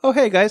 turns around. Oh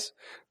hey guys,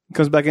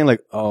 comes back in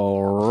like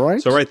all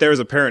right. So right there is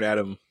a parent,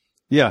 Adam.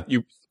 Yeah,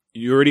 you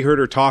already heard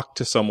her talk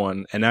to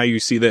someone, and now you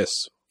see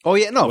this. Oh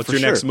yeah, no. What's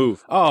your next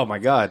move? Oh my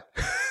god,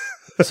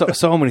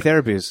 so many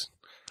therapies.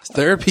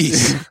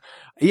 Therapies.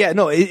 Yeah,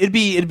 no, it'd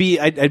be,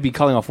 I'd be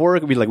calling off work.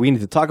 It'd be like, we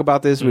need to talk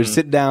about this. We'd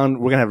sit down.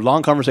 We're going to have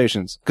long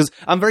conversations. Cause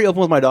I'm very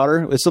open with my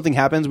daughter. If something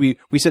happens, we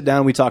sit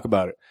down, we talk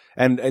about it.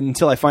 And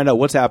until I find out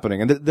what's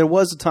happening. And there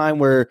was a time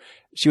where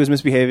she was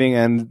misbehaving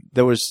and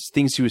there was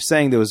things she was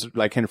saying that was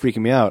like kind of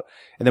freaking me out.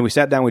 And then we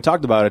sat down, we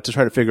talked about it to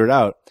try to figure it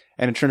out.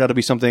 And it turned out to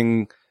be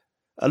something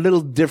a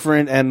little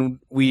different and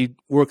we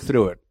worked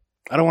through it.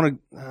 I don't want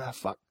to,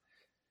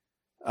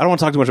 I don't want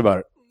to talk too much about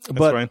it.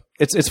 But fine.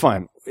 It's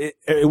fine.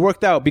 It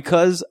worked out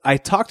because I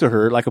talked to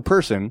her like a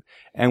person,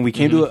 and we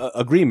came to an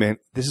agreement.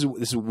 This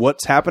is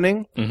what's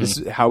happening. This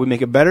is how we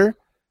make it better,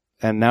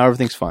 and now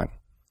everything's fine.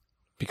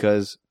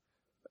 Because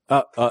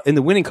in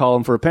the winning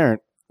column for a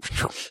parent,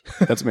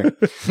 that's me.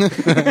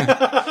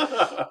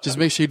 Just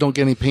make sure you don't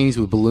get any paintings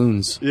with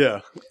balloons. Yeah.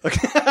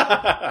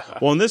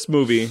 Well, in this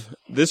movie,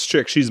 this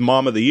chick, she's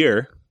mom of the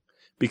year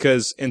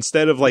because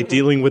instead of like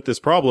dealing with this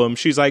problem,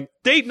 she's like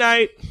date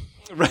night.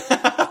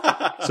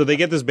 So they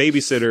get this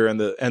babysitter,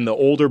 and the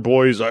older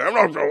boy's like,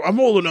 I'm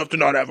old enough to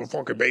not have a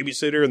fucking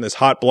babysitter. And this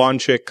hot blonde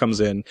chick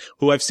comes in,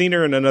 who I've seen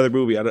her in another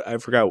movie. I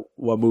forgot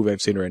what movie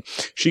I've seen her in.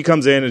 She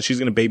comes in and she's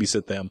going to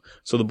babysit them.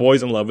 So the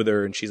boy's in love with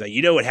her, and she's like,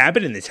 you know what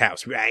happened in this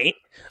house, right?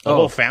 The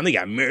whole family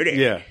got murdered.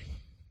 Yeah.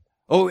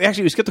 Oh,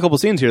 actually, we skipped a couple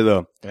scenes here,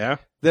 though. Yeah.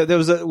 There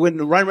was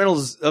when Ryan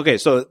Reynolds. Okay,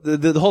 so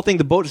the whole thing,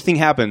 the boat thing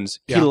happens.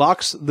 Yeah. He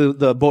locks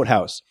the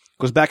boathouse,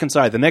 goes back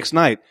inside. The next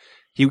night,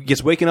 he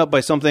gets waken up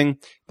by something.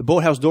 The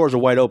boathouse doors are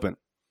wide open.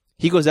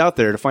 He goes out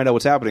there to find out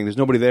what's happening. There's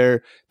nobody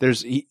there.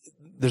 There's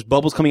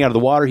bubbles coming out of the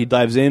water. He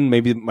dives in.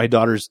 Maybe my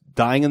daughter's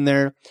dying in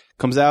there.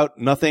 Comes out,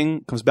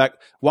 nothing. Comes back,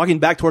 walking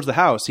back towards the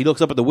house. He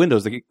looks up at the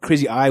windows, the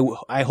crazy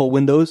eye hole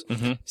windows.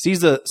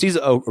 Sees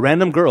a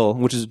random girl,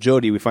 which is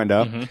Jody. We find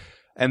out,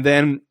 and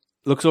then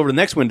looks over the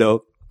next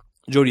window.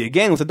 Jody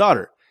again with a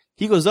daughter.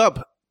 He goes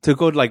up to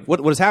go like,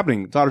 what is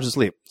happening? Daughter's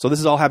asleep. So this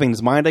is all happening in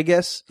his mind, I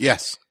guess.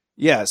 Yes.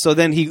 Yeah. So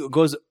then he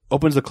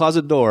opens the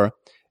closet door.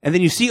 And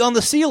then you see on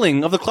the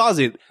ceiling of the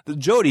closet,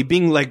 Jody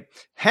being like,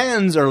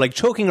 hands are like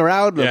choking her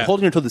out, like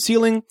holding her to the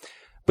ceiling.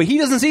 But he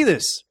doesn't see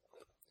this.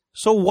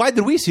 So why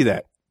did we see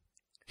that?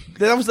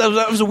 That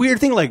was a weird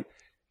thing. Like,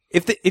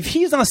 if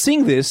he's not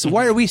seeing this,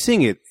 why are we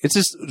seeing it? It's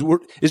just,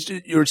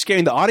 you're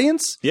scaring the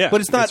audience? Yeah.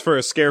 But it's not. It's for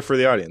a scare for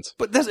the audience.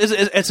 But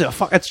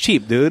that's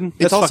cheap, dude.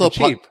 That's also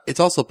cheap. It's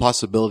also a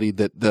possibility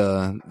that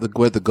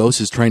what the ghost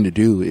is trying to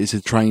do is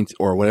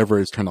or whatever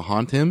is trying to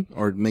haunt him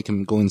or make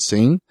him go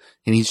insane.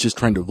 And he's just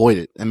trying to avoid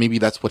it. And maybe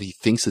that's what he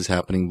thinks is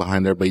happening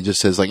behind there, but he just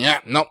says like,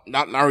 yeah, no,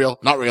 not real,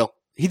 not real.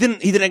 He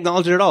didn't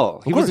acknowledge it at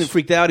all. He wasn't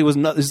freaked out. He was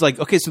not, he's like,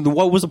 okay, so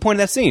what was the point of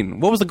that scene?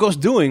 What was the ghost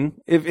doing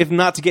if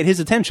not to get his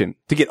attention?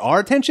 To get our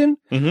attention?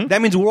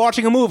 That means we're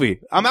watching a movie.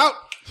 I'm out.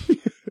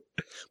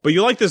 But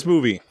you like this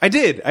movie. I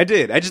did.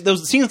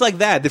 Those scenes like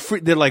that,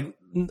 they're like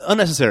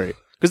unnecessary.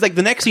 Because like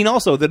the next scene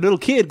also, the little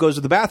kid goes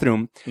to the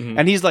bathroom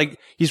and he's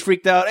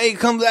freaked out. Hey,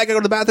 come back, I gotta go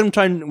to the bathroom,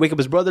 try and wake up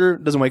his brother,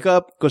 doesn't wake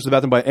up, goes to the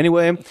bathroom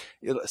anyway.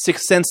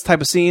 Sixth Sense type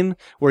of scene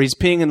where he's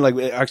peeing and like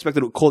I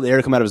expected cold air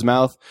to come out of his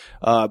mouth.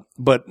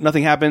 But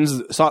nothing happens.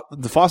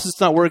 The faucet's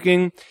not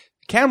working.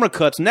 Camera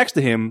cuts next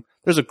to him.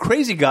 There's a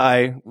crazy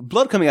guy,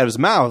 blood coming out of his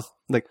mouth.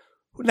 Like,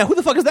 now who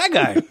the fuck is that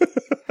guy?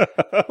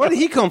 Where did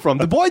he come from?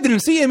 The boy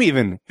didn't see him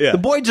even. Yeah. The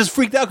boy just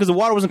freaked out because the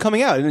water wasn't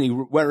coming out. And then he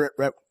went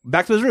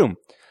back to his room.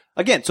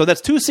 Again, so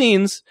that's two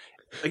scenes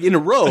in a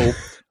row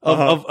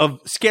of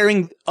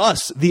scaring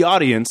us, the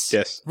audience,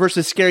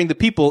 versus scaring the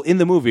people in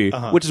the movie,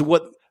 which is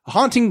what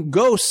haunting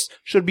ghosts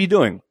should be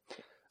doing.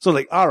 So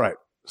like, all right.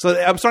 So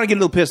I'm starting to get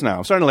a little pissed now.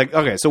 I'm starting to like,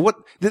 okay, so what,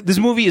 this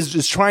movie is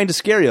just trying to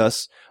scare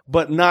us,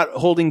 but not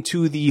holding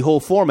to the whole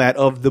format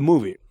of the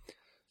movie.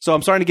 So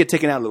I'm starting to get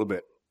taken out a little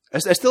bit. I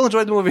still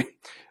enjoyed the movie.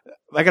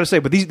 I gotta say,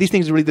 but these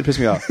things really did piss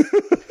me off.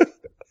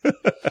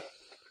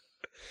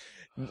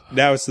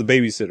 Now it's the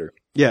babysitter.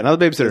 Yeah, now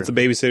the babysitter. It's the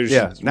babysitter.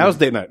 Yeah, now it's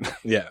date night.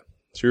 Yeah.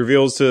 She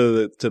reveals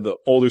to the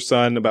older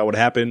son about what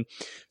happened.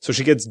 So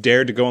she gets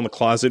dared to go in the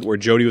closet where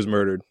Jody was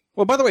murdered.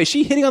 Well, by the way, is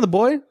she hitting on the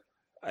boy?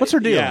 What's her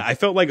deal? Yeah, I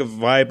felt like a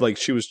vibe like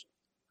she was...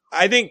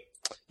 I think,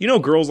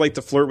 girls like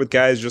to flirt with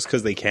guys just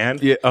because they can.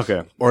 Yeah,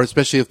 okay. Or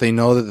especially if they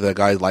know that the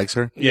guy likes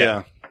her.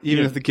 Yeah.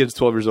 Even if the kid's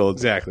 12 years old.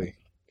 Exactly.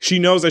 She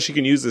knows that she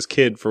can use this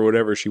kid for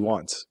whatever she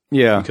wants.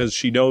 Yeah. Because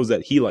she knows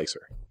that he likes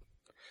her.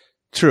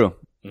 True.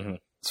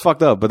 It's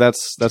fucked up, but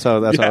that's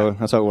how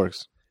it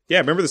works. Yeah,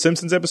 remember the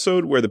Simpsons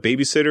episode where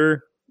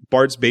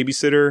Bart's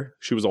babysitter,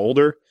 she was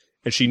older,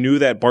 and she knew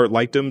that Bart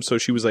liked him, so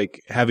she was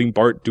like having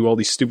Bart do all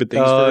these stupid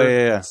things for her.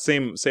 Yeah.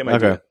 Same idea.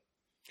 Okay.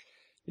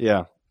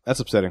 Yeah,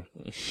 that's upsetting.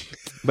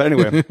 But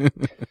anyway.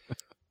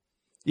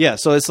 Yeah,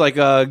 so it's like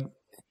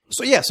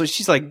so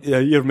she's like,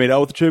 you ever made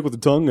out with a chick with a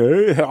tongue?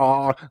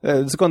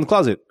 Let's go in the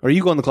closet. Or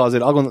you go in the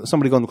closet,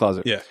 somebody go in the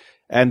closet. Yeah.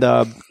 And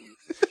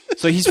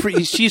so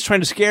she's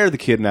trying to scare the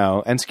kid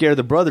now and scare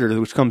the brother,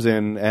 which comes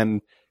in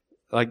and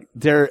like,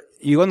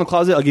 you go in the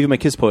closet, I'll give you my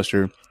Kiss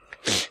poster.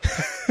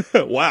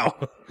 Wow.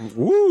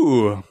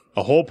 Woo.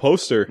 A whole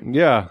poster.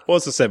 Yeah. Well,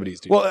 it's the 70s,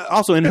 dude. Well,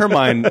 also in her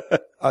mind,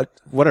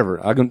 whatever.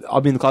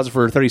 I'll be in the closet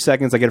for 30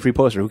 seconds. I get a free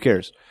poster. Who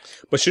cares?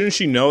 But shouldn't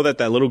she know that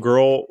little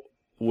girl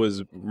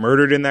was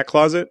murdered in that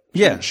closet.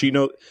 Yeah. She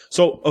knows.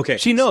 So, okay.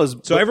 She knows.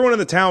 So everyone in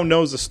the town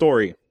knows the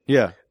story.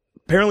 Yeah.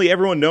 Apparently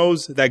everyone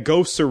knows that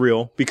ghosts are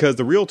real because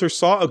the realtor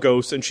saw a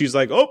ghost and she's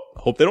like, oh,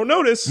 hope they don't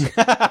notice.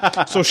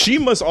 So she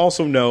must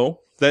also know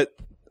that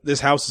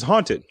this house is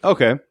haunted.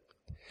 Okay.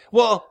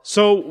 Well,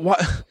 so what?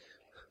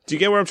 Do you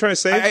get what I'm trying to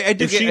say? I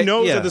do. If she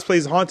knows that this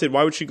place is haunted,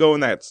 why would she go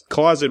in that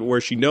closet where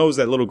she knows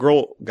that little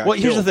girl got killed? Well,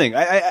 here's the thing.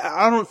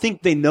 I don't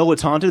think they know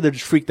it's haunted. They're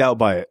just freaked out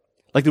by it.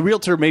 Like the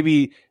realtor,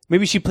 maybe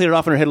she played it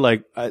off in her head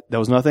like, that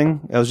was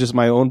nothing. That was just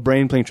my own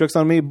brain playing tricks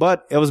on me.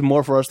 But it was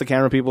more for us, the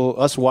camera people,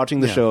 us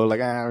watching the show. Like,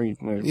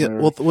 yeah.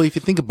 Well, if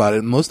you think about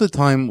it, most of the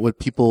time, what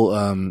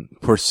people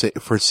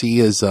foresee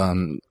as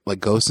like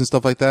ghosts and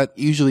stuff like that,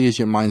 usually is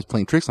your mind's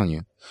playing tricks on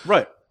you.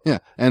 Right. Yeah,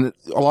 and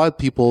a lot of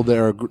people that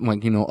are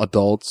like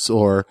adults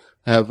or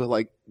have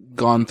like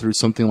gone through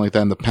something like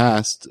that in the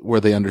past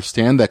where they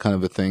understand that kind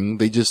of a thing,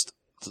 they just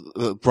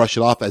brush it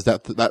off as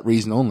that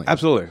reason only.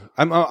 Absolutely.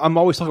 I'm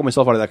always talking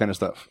myself out of that kind of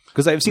stuff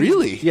because I've seen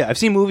I've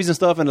sseen movies and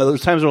stuff, and there's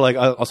times where like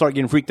I'll start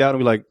getting freaked out and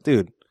be like,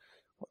 dude,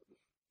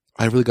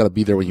 I really got to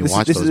be there when you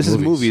watch those movies. This is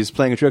movies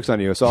playing tricks on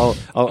you, so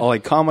I'll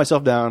like calm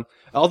myself down.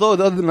 Although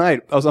the other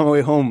night I was on my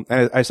way home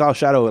and I saw a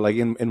shadow like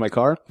in my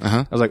car.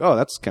 I was like, oh,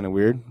 that's kind of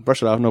weird.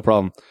 Brush it off, no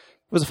problem.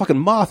 It was a fucking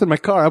moth in my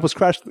car. I almost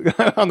crashed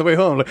on the way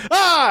home. Like,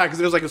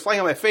 because it was like it was flying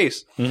on my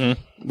face.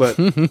 But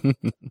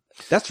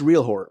that's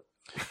real horror.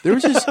 There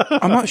was this,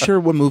 I'm not sure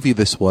what movie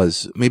this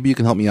was. Maybe you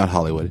can help me out,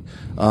 Hollywood.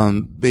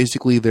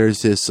 Basically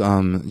there's this,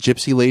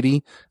 gypsy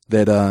lady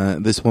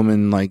that, this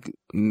woman like,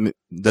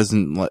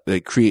 doesn't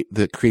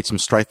create some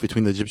strife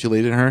between the gypsy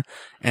lady and her.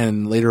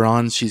 And later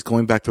on, she's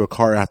going back to her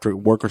car after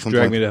work or something.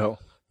 Drag Me to Hell.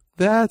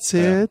 That's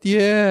it.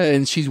 Yeah.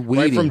 And she's waiting.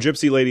 Right from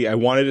Gypsy Lady, I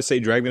wanted to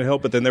say Drag Me to Hell,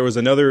 but then there was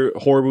another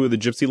horror movie with the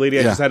Gypsy Lady.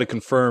 I just had to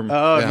confirm.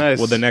 Oh, nice.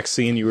 Well, the next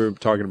scene you were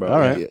talking about. All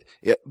right.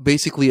 Yeah.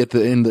 Basically,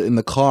 in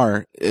the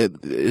car,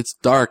 it's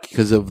dark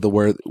because of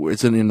where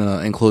it's in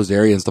an enclosed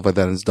area and stuff like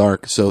that. And it's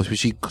dark, so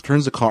she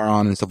turns the car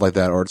on and stuff like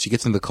that, or she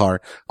gets in the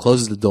car,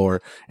 closes the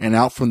door, and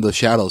out from the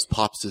shadows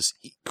pops this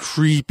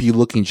creepy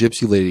looking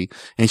gypsy lady,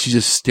 and she's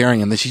just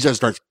staring, and then she just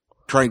starts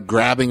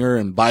grabbing her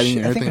and biting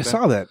her. I think I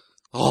saw that.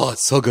 Oh,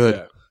 it's so good.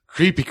 Yeah.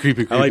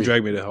 Creepy. I like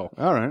Drag Me to Hell.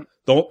 All right.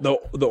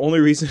 The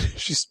only reason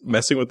she's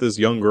messing with this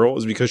young girl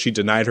is because she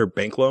denied her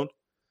bank loan.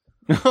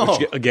 Oh.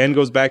 Which again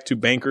goes back to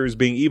bankers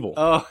being evil.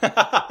 Oh.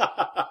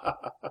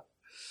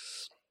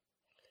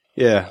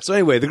 Yeah. So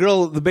anyway, the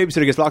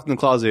babysitter gets locked in the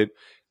closet.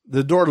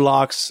 The door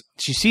locks.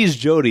 She sees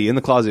Jody in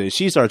the closet.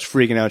 She starts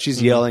freaking out.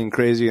 She's yelling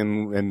crazy,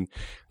 and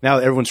now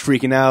everyone's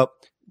freaking out.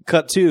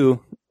 Cut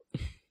to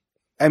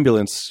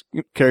ambulance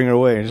carrying her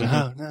away. She's like,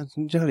 oh, no,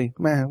 Jody,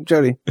 man,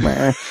 Jody,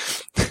 man.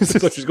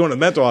 So she's going to the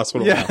mental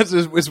hospital. Yeah,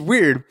 it's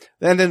weird.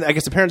 And then I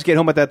guess the parents get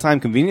home at that time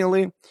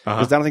conveniently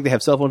because I don't think they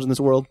have cell phones in this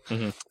world.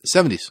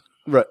 70s,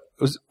 right?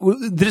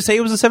 Did it say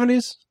it was the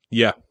 70s?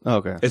 Yeah. Oh,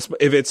 okay.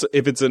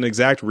 If it's an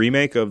exact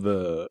remake of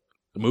the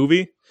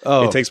movie,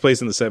 it takes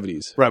place in the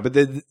 70s. Right, but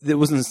there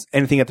wasn't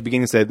anything at the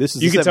beginning that said this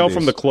is. You the can 70s. tell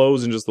from the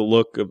clothes and just the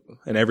look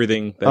and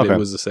everything that it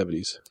was the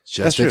 70s.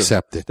 Just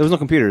accept it. There was no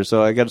computer,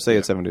 so I got to say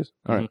it's 70s.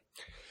 All right.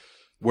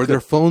 Were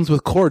there phones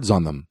with cords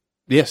on them?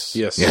 Yes.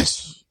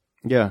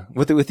 Yeah,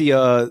 with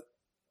the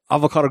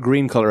avocado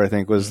green color, I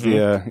think was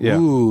the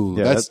Ooh,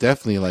 that's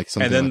definitely like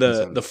something. And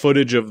then like the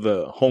footage of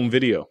the home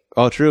video.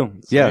 Oh, true.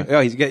 Yeah.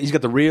 Oh, he's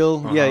got the reel.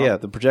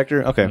 The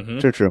projector. Okay,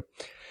 true.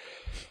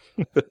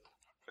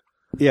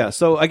 Yeah.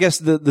 So I guess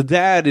the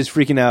dad is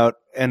freaking out,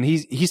 and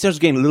he starts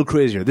getting a little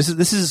crazier. This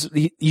is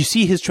you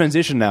see his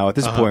transition now at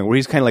this point where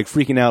he's kind of like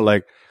freaking out,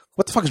 like,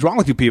 what the fuck is wrong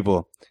with you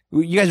people?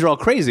 You guys are all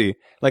crazy.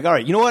 Like, all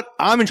right, you know what?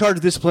 I'm in charge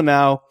of discipline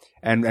now,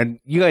 and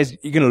you guys,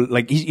 you're gonna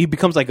like. He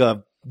becomes like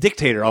a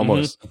dictator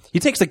almost. He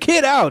takes the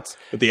kid out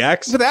with the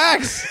axe.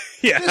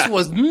 Yeah, this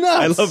was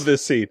nuts. I love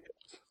this scene.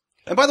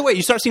 And by the way,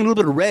 you start seeing a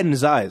little bit of red in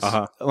his eyes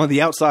on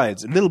the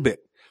outsides, a little bit.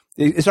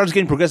 It starts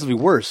getting progressively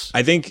worse.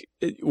 I think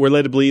we're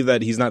led to believe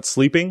that he's not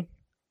sleeping.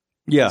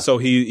 Yeah. So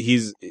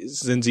he's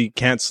since he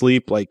can't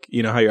sleep, like,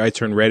 you know how your eyes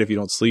turn red if you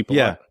don't sleep a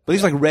lot. But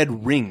these like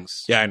red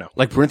rings. Yeah, I know.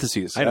 Like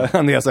parentheses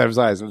on the outside of his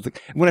eyes.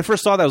 When I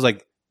first saw that, I was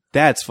like,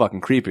 that's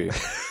fucking creepy.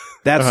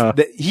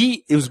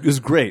 It was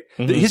great.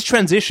 His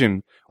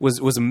transition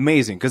was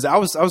amazing because I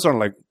was sort of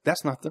like,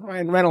 that's not the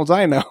Ryan Reynolds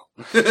I know.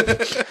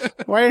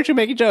 Why aren't you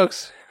making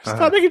jokes?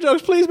 Stop making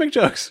jokes, please make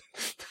jokes.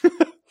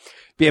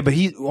 Yeah, but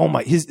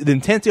the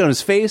intensity on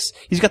his face,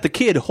 he's got the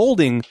kid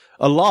holding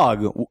a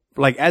log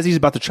like as he's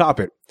about to chop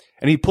it.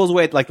 And he pulls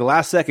away at like the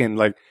last second,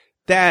 like,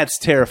 that's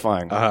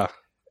terrifying.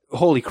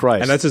 Holy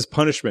Christ. And that's his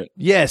punishment.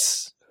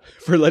 Yes.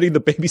 For letting the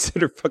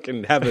babysitter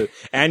fucking have an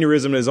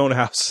aneurysm in his own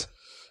house.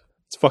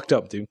 It's fucked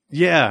up, dude.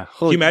 Yeah.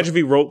 Can you imagine if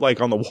he wrote like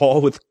on the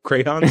wall with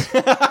crayons?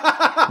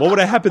 What would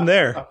have happened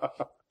there?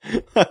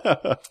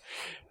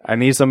 I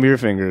need some of your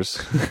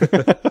fingers.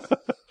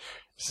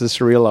 This is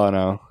Sharia law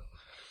now.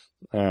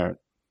 All right.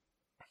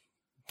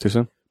 Too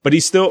soon? But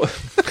he's still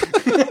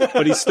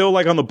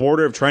like on the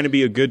border of trying to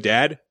be a good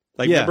dad.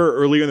 Like, remember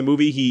earlier in the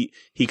movie,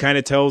 he kind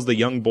of tells the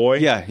young boy.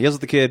 Yeah, he yells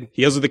at the kid.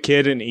 He yells at the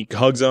kid and he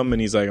hugs him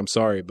and he's like, I'm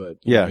sorry, but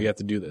you have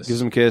to do this.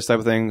 Gives him a kiss type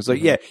of thing. It's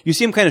like, you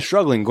see him kind of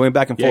struggling, going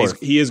back and forth.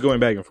 He is going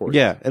back and forth.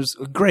 Yeah, it's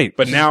great.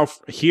 But now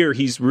here,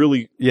 he's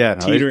really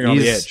teetering on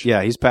the edge.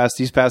 Yeah, he's past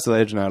the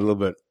edge now a little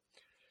bit.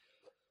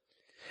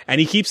 And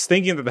he keeps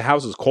thinking that the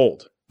house is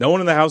cold. No one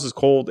in the house is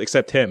cold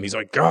except him. He's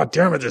like, God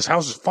damn it, this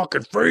house is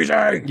fucking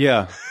freezing.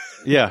 Yeah.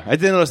 Yeah, I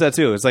did notice that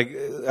too. It's like,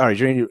 all right,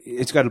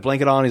 it's got a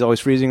blanket on. He's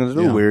always freezing. It's a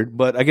little weird,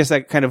 but I guess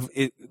that kind of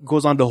it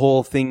goes on the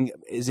whole thing.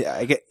 Is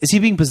he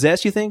being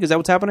possessed? You think is that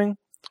what's happening?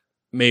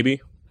 Maybe.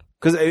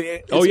 Because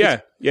he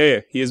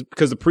is,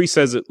 because the priest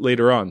says it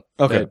later on.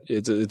 Okay,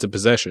 it's a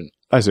possession.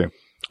 I see.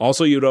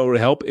 Also, you know what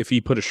would help if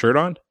he put a shirt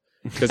on,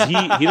 because he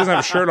doesn't have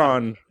a shirt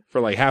on for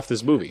like half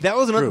this movie. That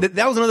was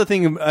another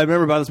thing I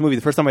remember about this movie.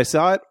 The first time I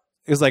saw it,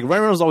 it was like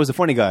Ryan Reynolds was always a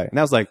funny guy, and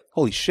I was like,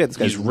 holy shit, this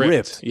guy's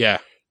ripped. Yeah,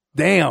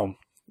 damn.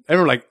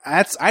 Everyone like,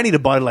 I need a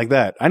body like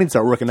that. I need to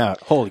start working out.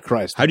 Holy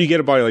Christ. How do you get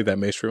a body like that,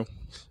 Maestro?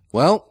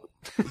 Well,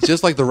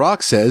 just like The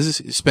Rock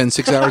says, you spend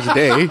 6 hours a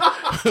day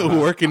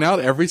working out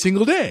every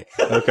single day.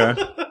 Okay.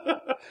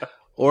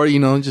 Or,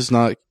 just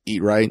not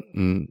eat right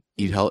and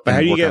eat healthy. But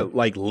how do you get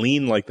like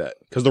lean like that?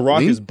 Because The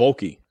Rock is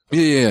bulky.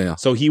 Yeah.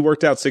 So he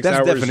worked out 6 hours.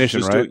 That's the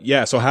definition,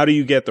 right? So how do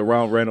you get the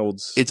Ryan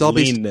Reynolds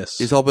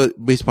leanness? It's all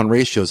based upon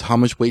ratios. How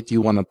much weight do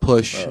you want to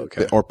push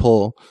or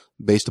pull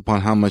based upon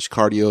how much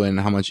cardio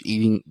and how much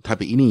type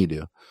of eating you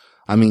do.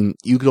 I mean,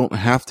 you don't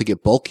have to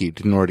get bulky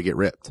in order to get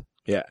ripped.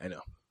 Yeah, I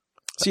know.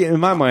 See, in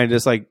my mind,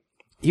 it's like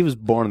he was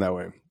born that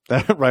way.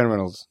 Ryan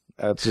Reynolds.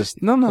 That's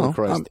just no.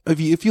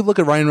 If you look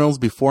at Ryan Reynolds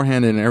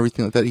beforehand and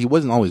everything like that, he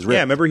wasn't always ripped.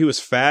 Yeah, remember he was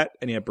fat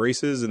and he had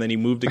braces, and then he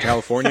moved to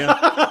California.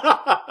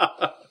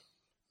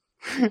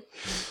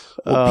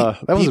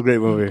 That was a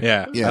great movie.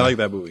 Yeah, I like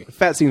that movie.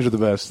 Fat scenes are the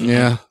best.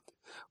 Yeah,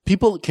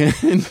 people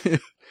can.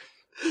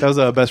 That was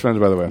Best Friends,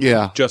 by the way.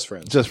 Yeah, Just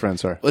Friends. Just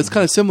Friends. Sorry. Well, it's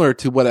kind of similar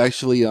to what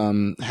actually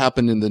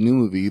happened in the new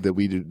movie that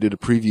we did a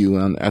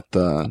preview on at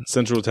the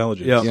Central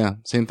Intelligence. Yeah,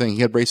 same thing. He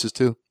had braces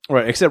too.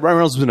 Right, except Ryan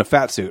Reynolds was in a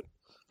fat suit,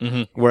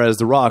 whereas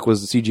The Rock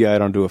was the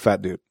CGI'd onto a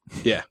fat dude.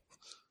 Yeah.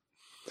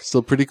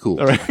 Still pretty cool.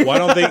 All right. Why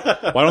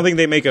don't think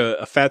they make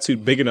a fat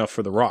suit big enough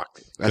for The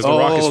Rock? Because The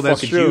Rock is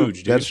fucking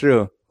huge, dude. That's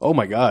true. Oh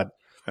my God.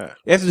 You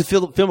have to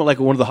film it like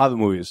one of the Hobbit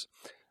movies,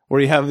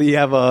 where you have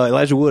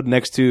Elijah Wood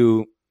next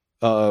to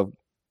Gandalf.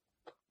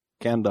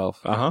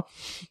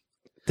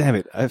 Damn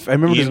it! I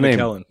remember his name.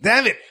 McKellen.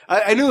 Damn it!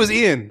 I knew it was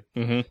Ian.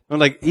 I'm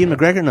like, Ian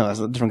McGregor? No, that's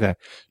a different guy.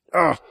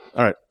 Oh,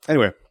 all right.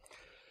 Anyway,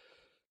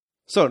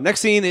 so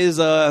next scene is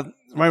Ryan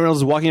Reynolds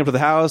is walking up to the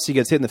house. He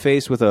gets hit in the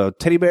face with a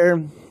teddy bear,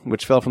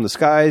 which fell from the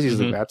skies. He's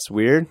like, that's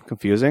weird,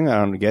 confusing. I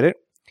don't get it.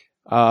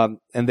 And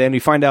then we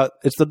find out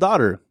it's the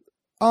daughter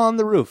on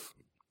the roof.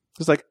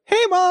 It's like,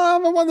 hey,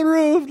 Mom, I'm on the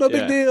roof. No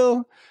big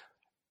deal.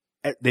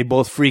 They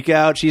both freak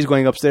out. She's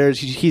going upstairs.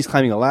 He's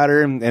climbing a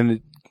ladder.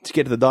 And to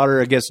get to the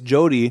daughter, I guess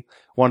Jody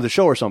wanted to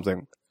show her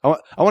something. I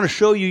want to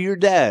show you your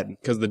dad.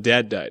 Because the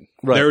dad died.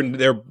 Right.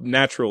 Their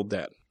natural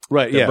dad.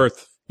 Right, their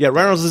birth. Yeah, Ryan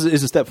Reynolds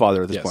is a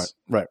stepfather at this point.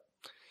 Right.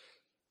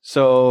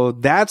 So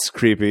that's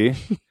creepy.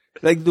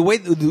 Like the way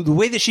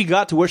that she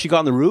got to where she got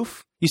on the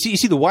roof. You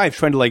see the wife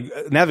trying to like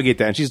navigate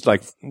that, and she's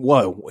like,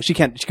 "Whoa, she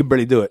can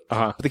barely do it."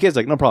 But the kid's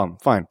like, "No problem,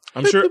 fine."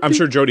 I'm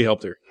sure Jody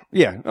helped her.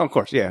 Yeah, of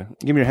course. Yeah,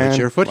 give me your hand. Put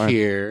your foot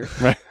here.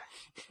 Right.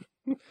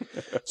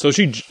 So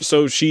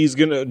she's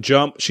gonna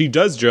jump. She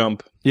does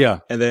jump. Yeah,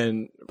 and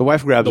then the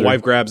wife grabs her. The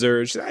wife grabs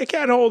her. She's like, I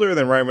can't hold her. And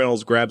then Ryan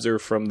Reynolds grabs her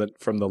from the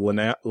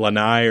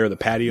lanai or the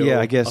patio. Yeah,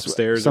 I guess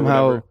upstairs.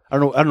 Somehow, I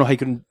don't know how you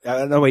couldn't. I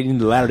don't know why you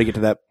needed the ladder to get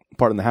to that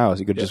part in the house.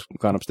 You could just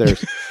gone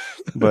upstairs,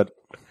 but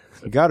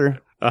got her.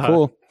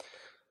 Cool.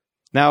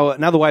 Now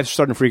the wife's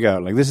starting to freak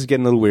out. Like, this is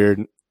getting a little weird.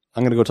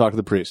 I'm gonna go talk to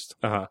the priest.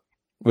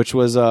 Which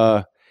was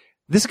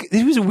this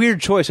was a weird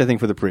choice, I think,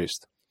 for the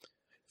priest.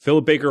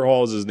 Philip Baker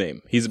Hall is his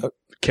name. He's a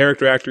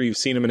character actor. You've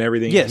seen him in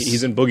everything. Yes.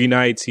 He's in Boogie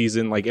Nights. He's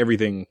in like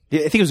everything. Yeah,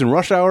 I think he was in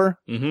Rush Hour.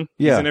 Yeah.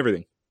 He's in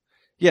everything.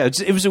 Yeah,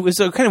 it was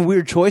a kind of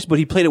weird choice, but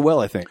he played it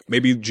well, I think.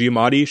 Maybe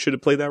Giamatti should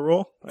have played that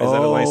role. Is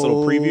that a nice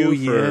little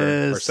preview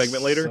for our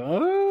segment later?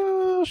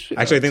 Oh, shit.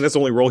 Actually, I think that's the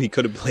only role he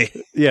could have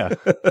played. Yeah.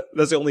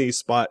 That's the only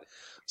slot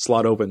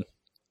open.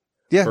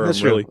 Yeah, that's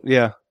true. Really.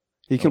 Yeah.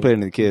 He can play it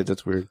into the kids.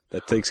 That's weird.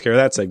 That takes care of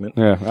that segment.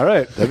 Yeah. All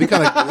right. That'd be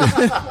kind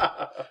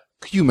of...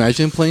 Could you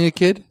imagine playing a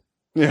kid?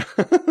 Yeah.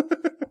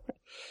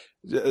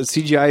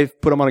 CGI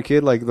put him on a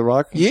kid like The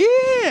Rock?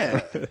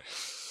 Yeah.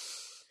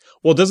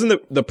 Well,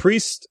 doesn't the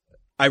priest...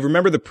 I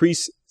remember the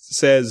priest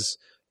says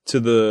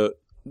to the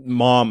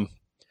mom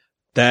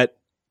that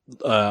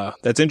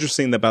that's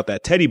interesting about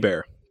that teddy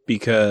bear,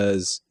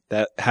 because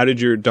how did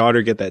your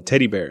daughter get that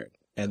teddy bear?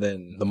 And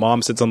then the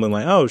mom said something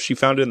like, "Oh, she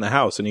found it in the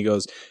house." And he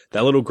goes,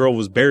 "That little girl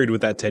was buried with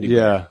that teddy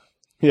bear."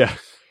 Yeah.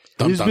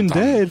 He's been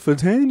dead for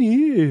 10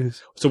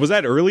 years. So was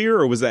that earlier,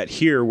 or was that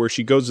here where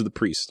she goes to the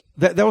priest?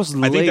 That was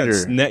later. I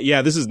think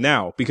that's this is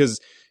now, because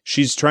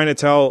She's trying to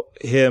tell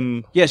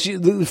him. Yeah,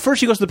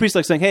 first she goes to the priest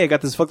like saying, "Hey, I got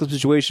this fucked up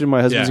situation.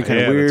 My husband's kind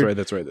of weird."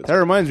 That's right. That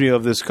reminds me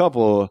of this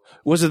couple.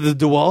 Was it the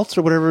DeWalt's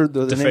or whatever?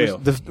 The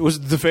name was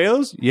it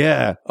DeFeos?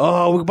 Yeah.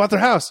 Oh, we bought their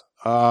house.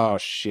 Oh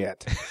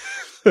shit.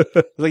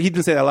 Like he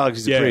didn't say that loud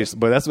because he's a priest,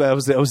 but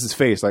that was his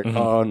face. Like,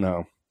 oh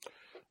no.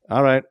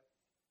 All right.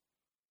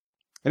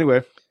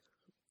 Anyway,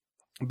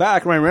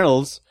 back Ryan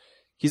Reynolds.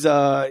 He's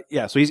So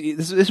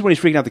this is when he's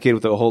freaking out the kid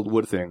with the whole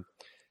wood thing.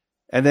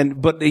 And then,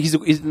 but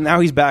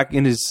he's back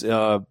in his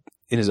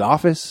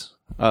office,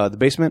 the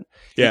basement.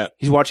 Yeah,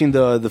 he's watching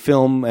the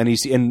film, and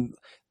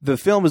the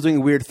film is doing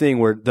a weird thing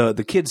where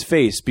the kid's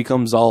face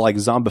becomes all like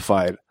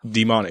zombified,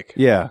 demonic.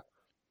 Yeah,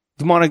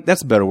 demonic.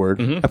 That's a better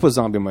word. I put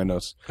zombie in my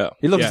notes. Oh,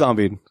 he looks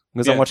zombied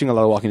because I'm watching a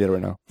lot of Walking Dead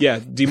right now. Yeah,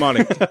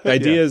 demonic. The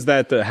idea is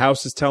that the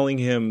house is telling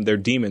him they're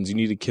demons. You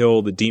need to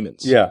kill the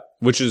demons. Yeah,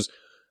 which is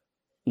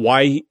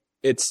why.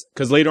 It's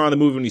because later on in the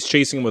movie when he's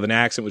chasing him with an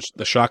axe and with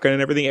the shotgun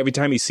and everything, every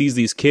time he sees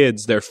these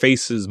kids, their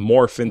faces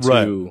morph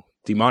into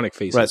demonic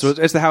faces. Right, so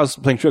it's the house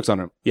playing tricks on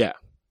him. Yeah.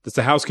 It's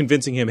the house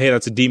convincing him, hey,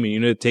 that's a demon. You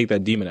need to take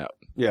that demon out.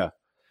 Yeah.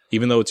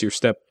 Even though it's your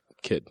step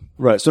kid.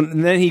 Right. So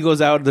and then he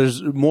goes out.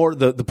 There's more.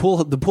 The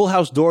pool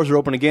house doors are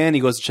open again. He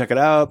goes to check it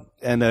out,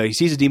 and he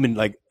sees a demon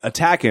like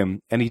attack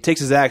him, and he takes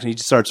his axe and he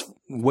just starts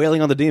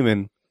wailing on the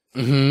demon.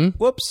 Mm-hmm.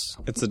 Whoops.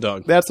 It's the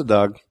dog. That's the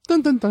dog.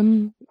 Dun dun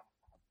dun.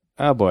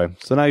 Oh boy!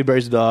 So now he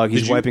buries the dog.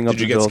 He's wiping up.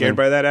 Did you get scared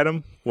by that,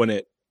 Adam? When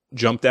it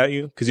jumped at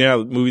you? Because you know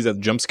how movies have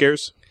jump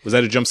scares. Was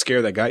that a jump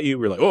scare that got you?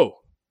 We're like, oh.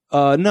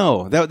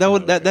 No.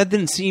 That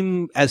didn't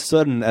seem as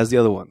sudden as the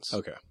other ones.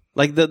 Okay.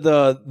 Like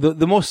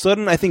the most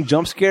sudden I think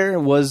jump scare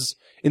was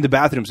in the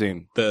bathroom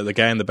scene. The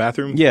guy in the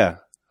bathroom. Yeah.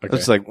 Okay.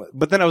 It's like,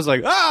 but then I was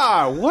like,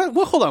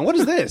 what? Hold on, what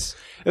is this?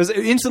 It was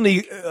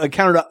instantly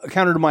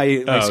countered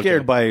my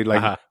scared by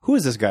like, who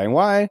is this guy and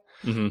why?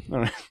 Mm-hmm.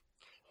 All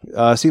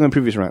right. See you in the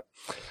previous rant.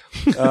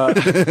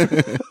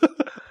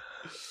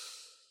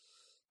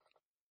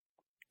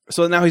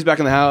 So now he's back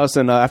in the house,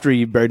 and after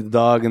he buried the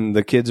dog, and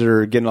the kids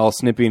are getting all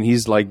snippy, and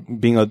he's like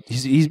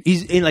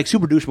he's in like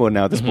super douche mode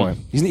now at this point.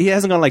 He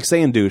hasn't gone like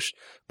Saiyan douche,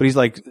 but he's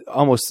like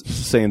almost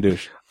Saiyan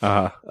douche.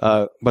 By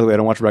the way, I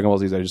don't watch Dragon Ball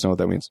Z. I just know what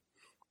that means.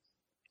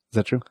 Is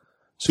that true?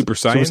 Super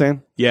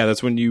Saiyan? Yeah,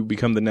 that's when you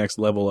become the next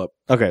level up.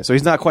 Okay, so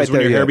he's not quite there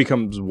when your yet. hair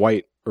becomes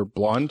white or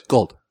blonde.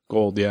 Gold,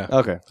 yeah.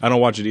 Okay. I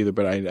don't watch it either,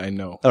 but I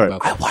know. All right.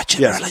 About that. I watch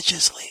it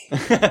religiously.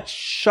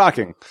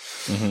 Shocking.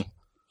 Mm-hmm.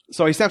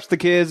 So he snaps at the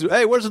kids.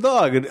 Hey, where's the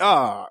dog? And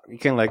he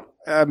kind of like,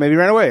 maybe he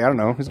ran away. I don't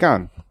know. He's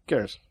gone. Who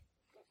cares?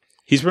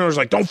 He's pretty much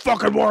like, don't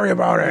fucking worry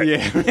about it.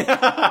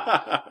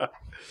 Yeah.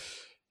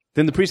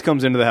 Then the priest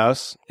comes into the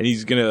house. And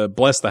he's going to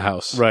bless the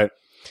house. Right.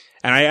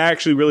 And I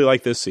actually really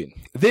like this scene.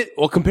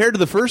 Well, compared to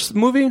the first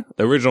movie?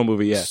 The original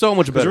movie, yeah. So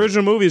much better. The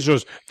original movie is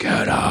just,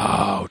 get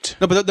out.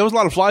 No, but there was a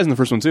lot of flies in the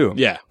first one, too.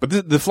 Yeah.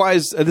 But the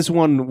flies, this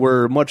one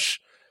were much,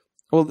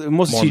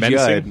 most more CGI,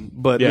 menacing?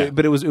 but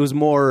it was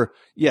more,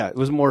 it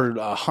was more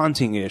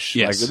haunting-ish.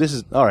 Yes. Like, this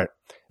is, all right.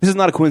 This is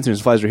not a coincidence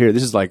flies are here.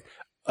 This is like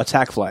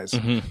attack flies.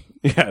 Mm-hmm.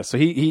 Yeah, so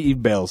he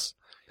bails.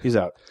 He's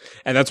out.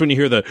 And that's when you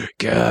hear the,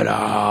 get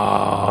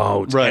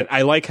out. Right. And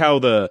I like how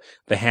the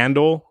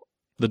handle,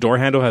 the door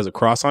handle has a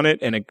cross on it,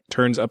 and it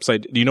turns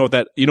upside. Do you know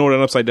what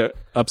an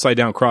upside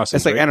down cross is?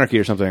 It's like right? anarchy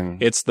or something.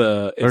 It's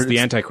the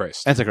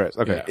Antichrist. Antichrist.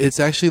 Okay. Yeah. It's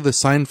actually the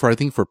sign for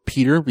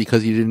Peter,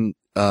 because he didn't.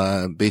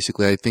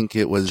 Basically, I think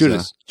it was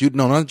Judas.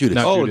 No, not Judas.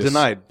 No. Oh, Judas.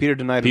 denied. Peter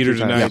denied. Peter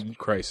denied yeah.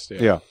 Christ.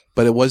 Yeah.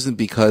 But it wasn't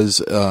because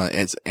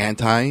it's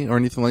anti or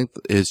anything like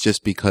that. It's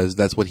just because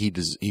that's what he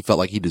felt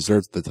like he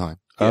deserved at the time.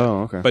 Yeah.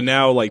 Oh, okay. But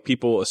now, like,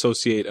 people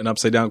associate an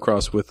upside down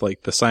cross with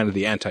like the sign of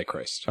the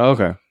Antichrist. Oh,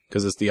 okay.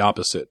 Because it's the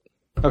opposite.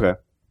 Okay.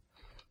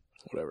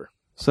 Whatever.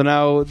 So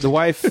now the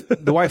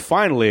wife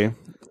finally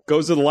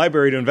goes to the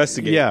library to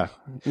investigate. Yeah,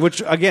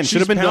 which again should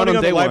have been done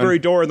on the library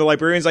door, and the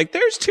librarian's like,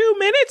 "There's 2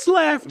 minutes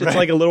left." It's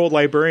like a little old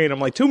librarian. I'm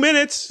like, 2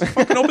 minutes?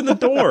 Fucking open the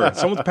door!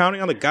 Someone's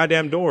pounding on the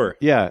goddamn door.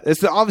 Yeah,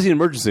 it's obviously an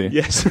emergency.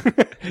 Yes,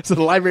 it's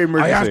the library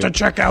emergency. I have to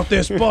check out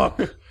this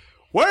book.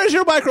 Where's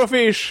your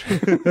microfiche?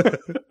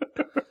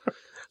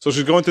 So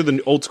she's going through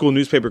the old school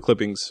newspaper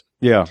clippings.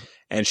 Yeah,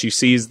 and she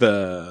sees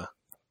the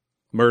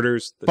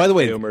murders. By the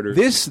way,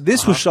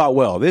 this was shot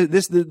well.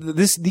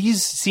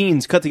 These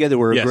scenes cut together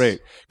were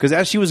great, because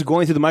as she was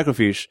going through the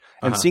microfiche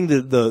and seeing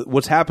the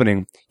what's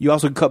happening, you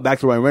also cut back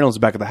to Ryan Reynolds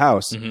back at the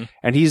house,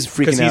 and he's freaking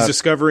out because he's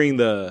discovering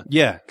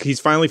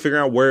he's finally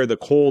figuring out where the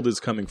cold is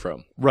coming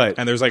from. Right,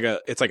 and there's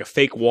it's like a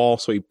fake wall,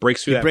 so he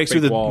breaks through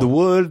the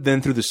wood,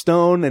 then through the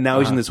stone, and now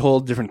he's in this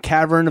whole different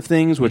cavern of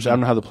things, which I don't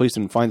know how the police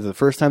didn't find it the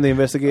first time they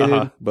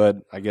investigated, but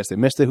I guess they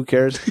missed it. Who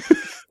cares?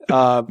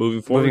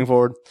 Moving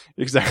forward.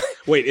 Exactly.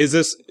 Wait, is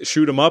this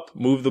shoot 'em up,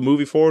 move the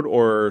movie forward,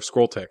 or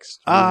scroll text?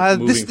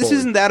 This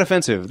isn't that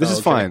offensive. This is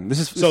fine. This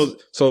is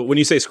so when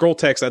you say scroll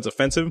text, that's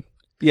offensive.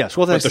 Yeah,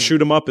 scroll text. But the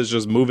shoot 'em up is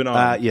just moving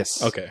on.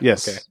 Yes. Okay.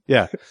 Yes. Okay.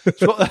 Yeah.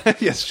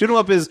 Yes. Shoot 'em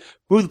up is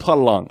move the plot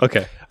along.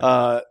 Okay.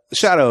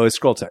 Shadow is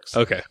scroll text.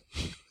 Okay.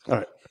 All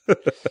right.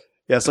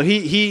 Yeah. So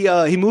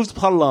he moves the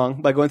plot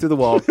along by going through the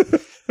wall.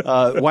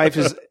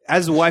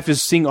 As the wife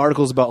is seeing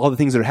articles about all the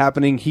things that are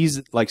happening,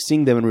 he's like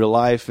seeing them in real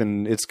life,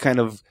 and it's kind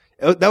of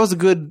that was a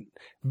good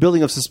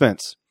building of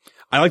suspense.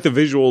 I like the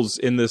visuals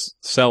in this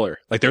cellar.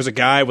 Like, there's a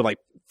guy with like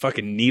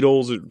fucking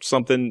needles or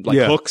something, like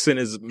hooks in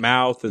his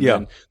mouth, and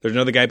then there's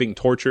another guy being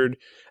tortured.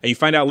 And you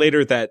find out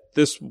later that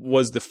this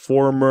was the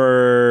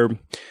former.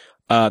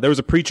 There was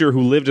a preacher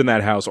who lived in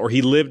that house, or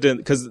he lived in,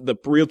 because the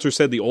realtor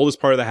said the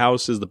oldest part of the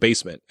house is the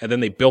basement, and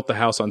then they built the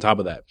house on top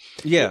of that.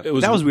 Yeah, that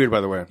was weird,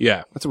 by the way.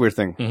 Yeah, that's a weird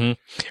thing.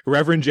 Mm-hmm.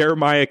 Reverend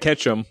Jeremiah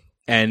Ketchum,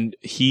 and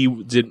he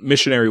did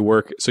missionary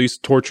work, so he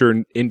used to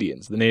torture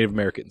Indians, the Native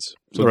Americans.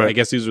 So I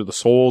guess these are the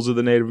souls of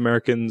the Native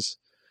Americans.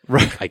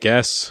 Right. I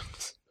guess.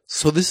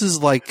 So this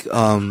is like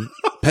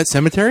Pet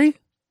Sematary?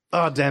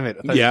 Oh, damn it.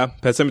 Yeah,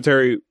 Pet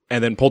Sematary,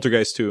 and then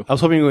Poltergeist too. I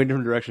was hoping you would go in a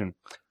different direction.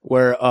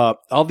 Where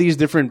all these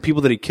different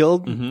people that he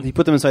killed, he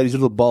put them inside these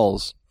little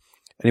balls,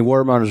 and he wore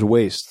them around his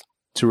waist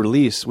to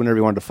release whenever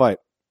he wanted to fight.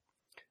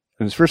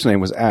 And his first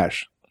name was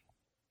Ash.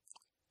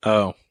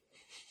 Oh.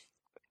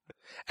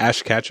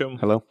 Ash Ketchum?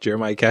 Hello?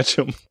 Jeremiah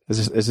Ketchum?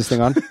 Is this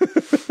thing on?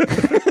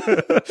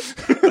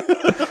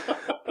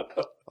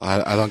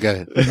 I don't get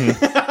it.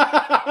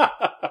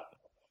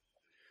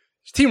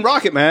 It's Team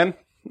Rocket, man.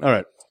 All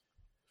right.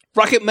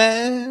 Rocket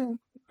Man.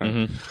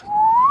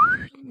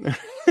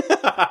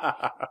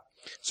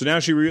 So now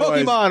she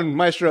realizes... Pokemon,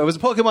 Maestro. It was a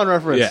Pokemon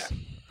reference. Yeah.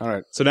 All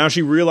right. So now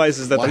she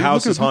realizes that the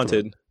house is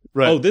haunted.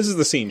 Right. Oh, this is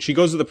the scene. She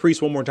goes to the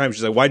priest one more time.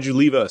 She's like, "Why'd you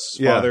leave us,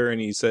 Father?" And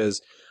he says,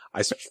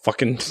 "I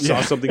fucking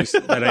saw something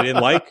that I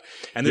didn't like."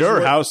 And this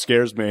Your house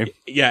scares me.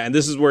 Yeah, and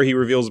this is where he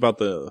reveals about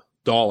the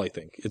doll, I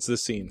think. It's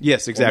this scene.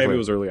 Yes, exactly. Or maybe it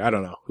was earlier. I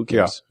don't know. Who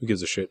cares? Yeah. Who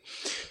gives a shit?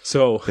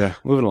 So... Yeah,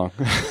 moving along.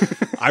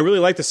 I really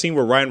like the scene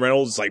where Ryan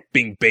Reynolds is like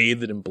being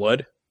bathed in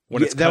blood.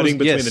 When it's cutting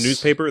between the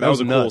newspaper, that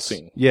was a cool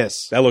scene.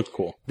 Yes. That looked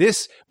cool.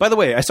 This, by the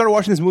way, I started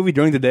watching this movie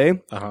during the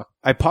day.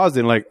 I paused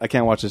it and like, I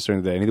can't watch this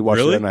during the day. I need to watch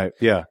it at night.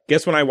 Yeah.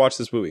 Guess when I watched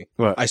this movie?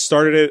 What? I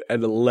started it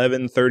at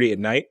 11:30 at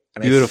night,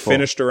 and I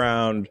finished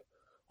around,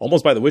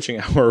 almost by the witching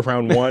hour,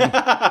 around 1,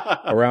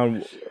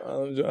 around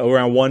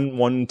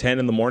 1:10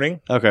 in the morning.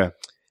 Okay.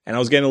 And I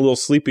was getting a little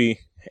sleepy,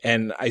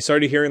 and I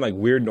started hearing like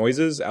weird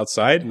noises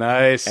outside.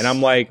 Nice. And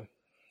I'm like...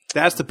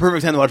 That's the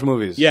perfect time to watch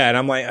movies. Yeah, and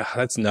I'm like,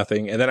 that's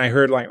nothing. And then I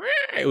heard like,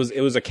 it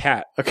was a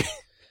cat. Okay.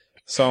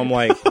 So I'm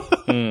like,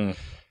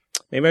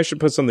 maybe I should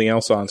put something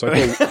else on. So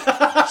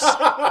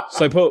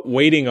I put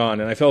Waiting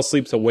on, and I fell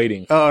asleep to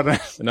Waiting. Oh,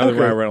 nice. Another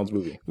Ryan Reynolds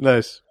movie.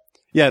 Nice.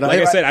 Yeah.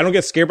 Like I said, I don't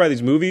get scared by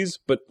these movies,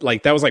 but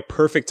like that was like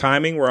perfect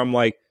timing where I'm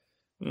like,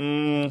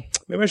 maybe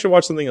I should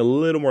watch something a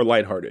little more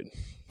lighthearted.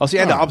 I'll see.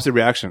 I had the opposite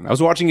reaction. I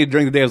was watching it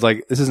during the day. I was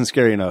like, "This isn't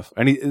scary enough."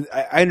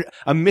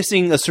 I'm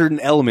missing a certain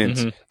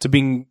element to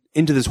being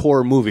into this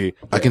horror movie.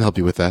 I can help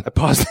you with that. I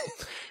paused. I'm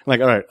like,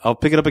 all right, I'll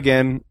pick it up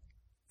again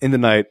in the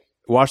night.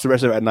 Watch the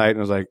rest of it at night, and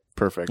I was like,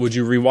 perfect. Would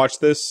you rewatch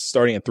this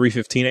starting at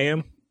 3:15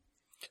 a.m.?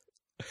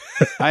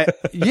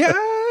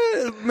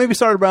 Maybe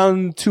start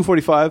around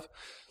 2:45,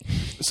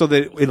 so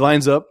that it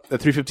lines up at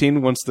 3:15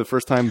 once the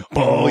first time.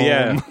 Oh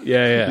yeah,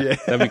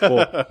 that'd be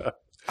cool.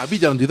 I'd be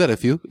down to do that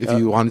if you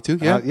wanted to.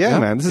 Yeah,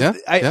 man.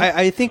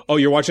 I think. Oh,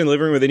 you're watching the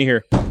living room, then you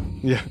hear.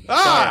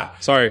 Yeah.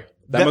 Sorry.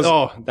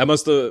 That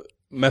must have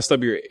messed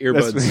up your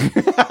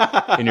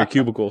earbuds in your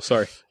cubicle.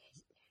 Sorry.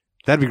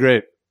 That'd be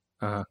great.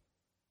 I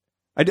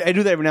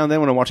do that every now and then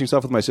when I'm watching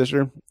stuff with my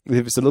sister.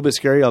 If it's a little bit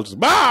scary, I'll just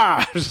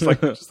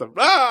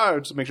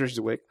just make sure she's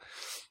awake.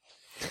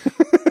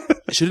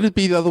 Shouldn't it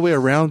be the other way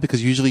around?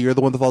 Because usually you're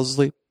the one that falls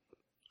asleep.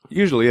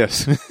 Usually,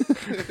 yes.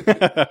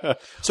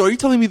 So are you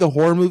telling me the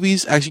horror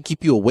movies actually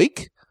keep you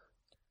awake?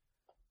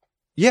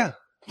 Yeah.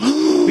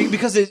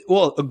 Because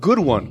a good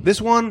one.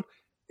 This one,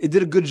 it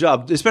did a good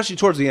job, especially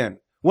towards the end.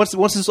 Once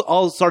this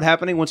all started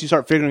happening, once you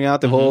start figuring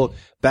out the whole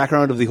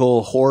background of the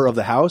whole horror of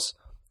the house,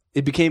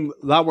 it became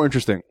a lot more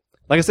interesting.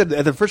 Like I said,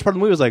 at the first part of the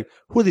movie, I was like,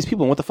 who are these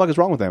people and what the fuck is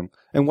wrong with them?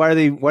 And why are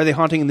they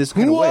haunting in this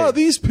kind of way? Who are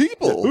these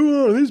people?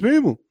 Who are these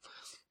people?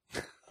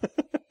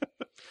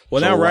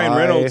 Well, now Ryan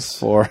Reynolds.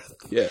 4th.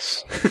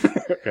 Yes.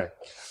 Okay.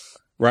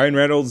 Ryan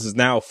Reynolds is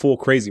now full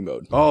crazy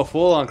mode. Oh,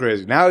 full on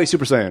crazy. Now he's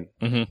Super Saiyan.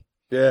 Mm-hmm.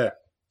 Yeah.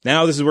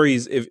 Now this is where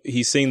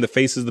he's seeing the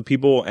faces of the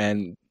people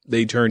and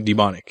they turn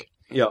demonic.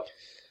 Yeah.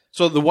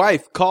 So the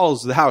wife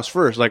calls the house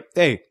first, like,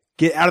 "Hey,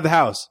 get out of the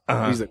house."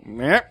 He's like,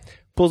 "Meh."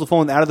 Pulls the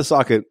phone out of the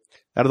socket,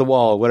 out of the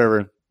wall,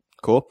 whatever.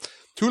 Cool.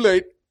 Too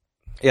late.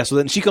 Yeah, so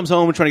then she comes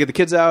home trying to get the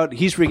kids out.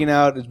 He's freaking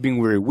out. It's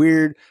being very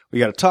weird. We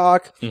got to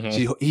talk.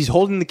 He's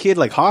holding the kid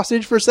like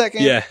hostage for a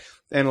second. Yeah.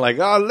 And like,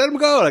 "Oh, let him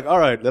go." Like, "All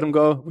right, let him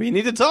go. We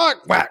need to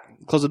talk." Whack.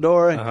 Close the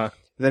door.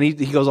 Then he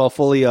goes all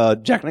fully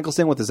Jack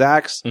Nicholson with his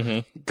axe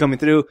coming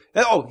through.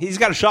 Oh, he's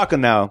got a shotgun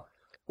now.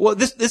 Well,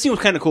 this scene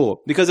was kind of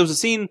cool because it was a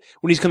scene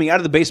when he's coming out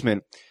of the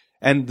basement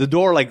and the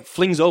door like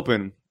flings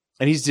open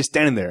and he's just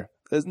standing there.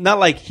 It's not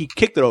like he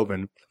kicked it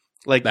open.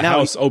 Like the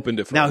house opened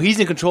it for him. Now he's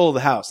in control of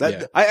the house.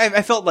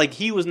 I felt like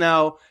he was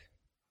now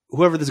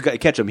whoever this guy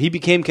Ketchum. He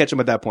became Ketchum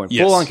at that point.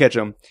 Yes. Full on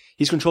Ketchum.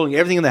 He's controlling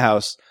everything in the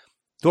house.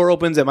 Door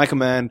opens at my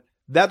command.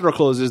 That door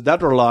closes.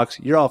 That door locks.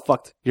 You're all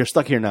fucked. You're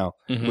stuck here now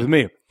with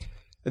me.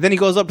 And then he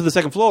goes up to the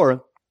second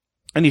floor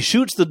and he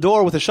shoots the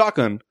door with a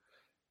shotgun,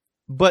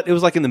 but it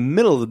was like in the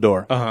middle of the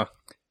door.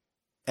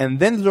 And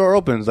then the door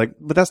opens, like,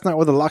 but that's not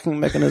where the locking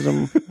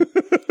mechanism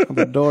of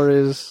the door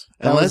is.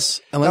 That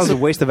was a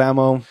waste of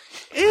ammo.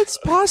 It's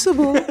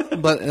possible.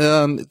 But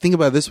think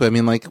about it this way. I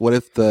mean, like, what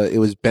if it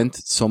was bent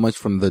so much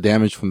from the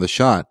damage from the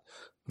shot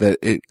that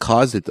it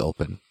caused it to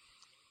open?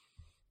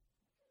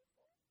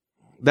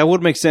 That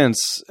would make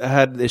sense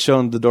had they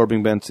shown the door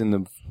being bent in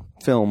the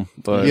film.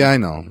 But yeah, I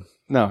know.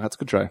 No, that's a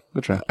good try.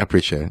 Good try. I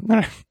appreciate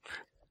it.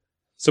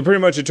 So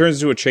pretty much it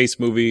turns into a chase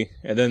movie,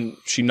 and then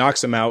she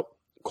knocks him out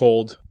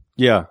cold.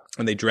 Yeah.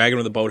 And they drag him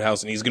to the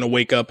boathouse, and he's going to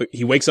wake up.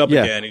 He wakes up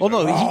again. Oh,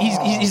 no,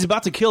 he's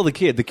about to kill the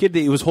kid. The kid that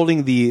he was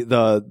holding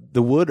the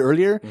wood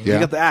earlier, he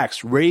got the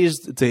axe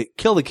raised to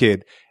kill the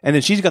kid. And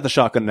then she's got the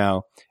shotgun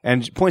now,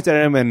 and she points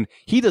at him, and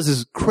he does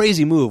this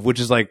crazy move, which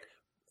is like,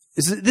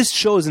 this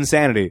shows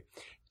insanity.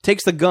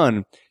 Takes the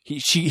gun,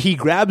 he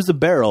grabs the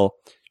barrel,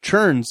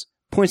 turns,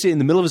 points it in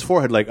the middle of his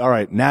forehead, like, all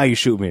right, now you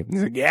shoot me.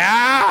 He's like,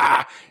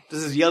 yeah!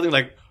 This is yelling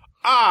like,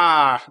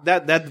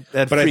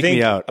 that freaked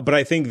me out. But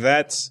I think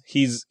that's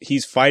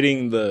he's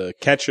fighting the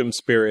Ketchum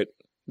spirit.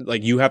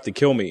 Like, you have to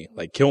kill me.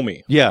 Like, kill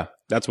me. Yeah,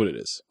 that's what it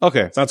is.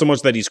 Okay, it's not so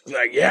much that he's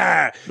like,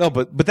 yeah. No,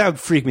 but that would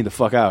freak me the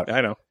fuck out. I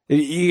know.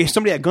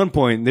 Somebody at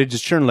gunpoint, they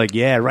just turn like,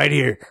 yeah, right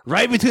here,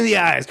 right between the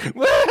eyes.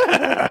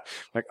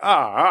 Like,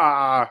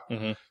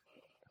 Mm-hmm.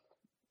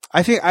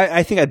 I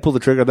think I'd pull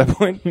the trigger at that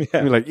point. Yeah.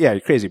 I'd be like, yeah,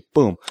 you're crazy.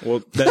 Boom.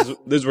 Well, this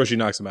is where she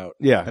knocks him out.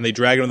 Yeah. And they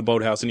drag him to the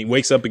boathouse, and he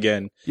wakes up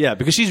again. Yeah,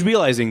 because she's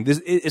realizing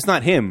it's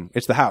not him,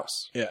 it's the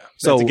house. Yeah.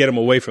 So to get him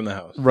away from the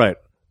house. Right.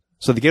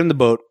 So they get in the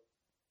boat,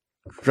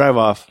 drive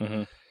off.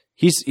 Mm-hmm.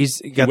 He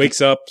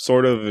wakes up,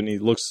 sort of, and he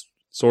looks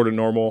sort of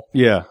normal.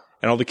 Yeah.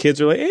 And all the kids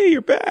are like, hey,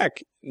 you're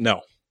back.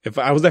 No. If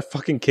I was that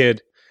fucking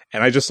kid,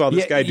 and I just saw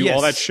this guy do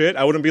all that shit,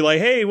 I wouldn't be like,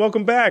 hey,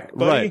 welcome back,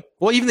 buddy. Right.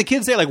 Well, even the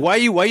kids say, like, why are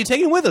you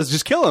taking him with us?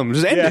 Just kill him.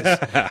 Just end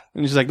this.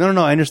 And she's like, no,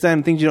 I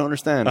understand things you don't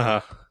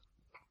understand.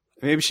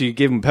 Maybe she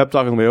gave him a pep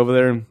talk on the way over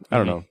there. I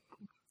don't know.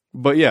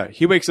 But yeah,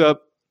 he wakes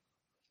up.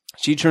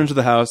 She turns to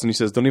the house, and he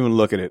says, don't even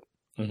look at it.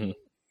 Mm-hmm.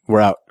 We're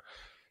out.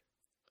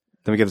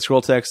 Then we get the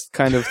scroll text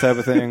kind of type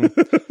of thing.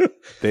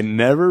 They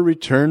never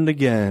returned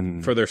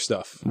again. For their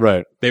stuff.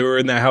 Right. They were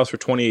in that house for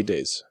 28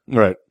 days.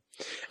 Right.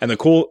 And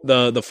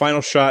the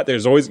final shot,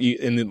 there's always,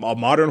 in the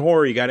modern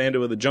horror, you got to end it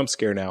with a jump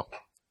scare now.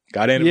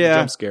 Got to end it with a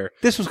jump scare.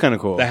 This was kind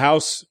of cool. The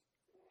house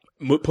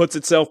puts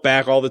itself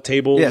back, all the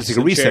tables, it's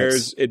like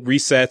chairs, it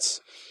resets.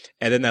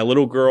 And then that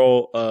little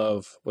girl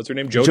what's her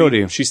name?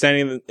 Jody. She's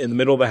standing in the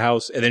middle of the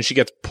house, and then she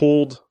gets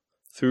pulled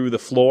through the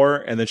floor,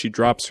 and then she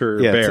drops her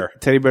bear.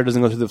 Teddy bear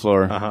doesn't go through the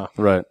floor.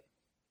 Right.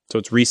 So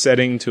it's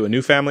resetting to a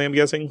new family, I'm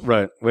guessing?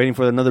 Right. Waiting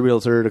for another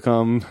realtor to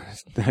come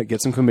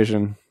get some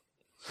commission.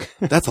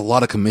 That's a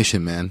lot of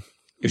commission, man.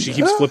 If she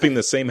keeps flipping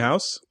the same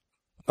house?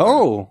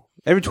 Oh,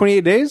 every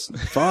 28 days?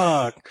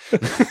 Fuck. See,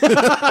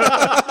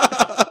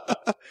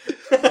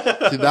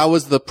 that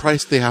was the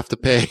price they have to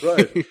pay.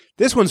 Right.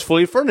 This one's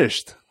fully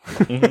furnished.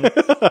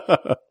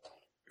 Mm-hmm.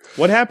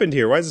 What happened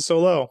here? Why is it so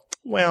low?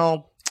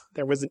 Well,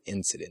 there was an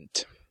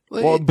incident.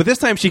 Well, but this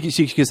time she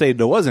can say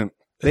there wasn't.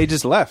 They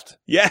just left.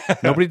 Yeah.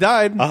 Nobody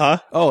died.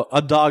 Oh,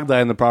 a dog died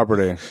on the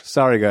property.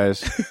 Sorry,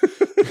 guys.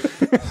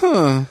 We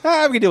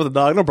can deal with the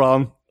dog, no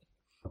problem.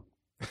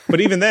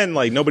 But even then,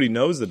 like, nobody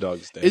knows the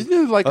dog's dead. Isn't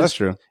there like that's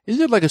true? Is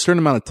there like a certain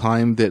amount of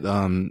time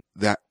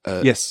that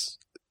yes,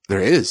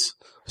 there is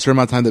a certain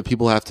amount of time that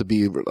people have to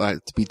be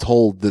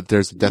told that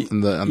there's a death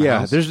in the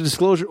house? There's a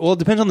disclosure. Well, it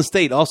depends on the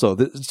state. Also,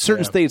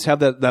 certain states have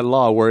that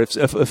law where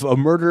if a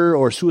murder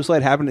or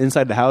suicide happened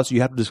inside the house,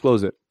 you have to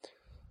disclose it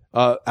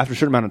after a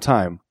certain amount of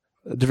time.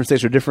 Different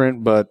states are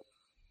different, but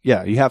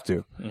yeah, you have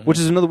to. Mm-hmm. Which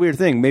is another weird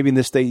thing. Maybe in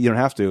this state you don't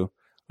have to.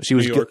 She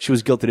was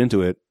guilted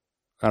into it.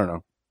 I don't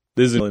know.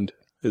 Disneyland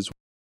is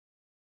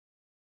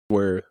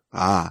where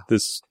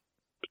this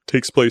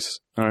takes place.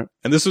 All right.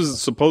 And this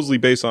was supposedly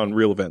based on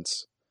real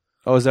events.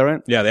 Oh, is that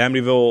right? Yeah, the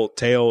Amityville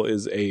tale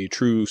is a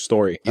true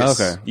story. Yes.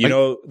 Okay. You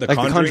know, The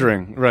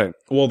Conjuring, right.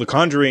 Well, The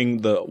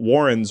Conjuring, the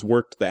Warrens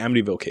worked the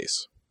Amityville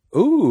case.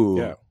 Ooh.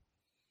 Yeah.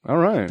 All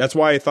right. That's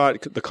why I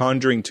thought The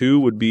Conjuring 2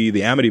 would be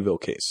the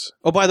Amityville case.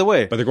 Oh, by the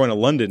way. But they're going to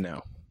London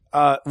now.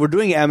 We're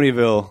doing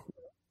Amityville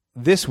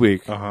this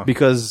week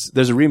because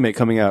there's a remake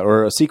coming out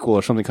or a sequel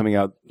or something coming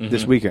out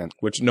this weekend.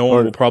 Which no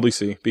one will probably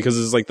see because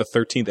this is like the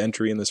 13th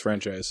entry in this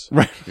franchise.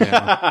 Right.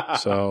 Yeah.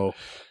 So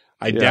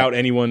I doubt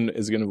anyone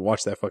is going to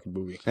watch that fucking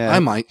movie. Yeah. I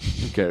might.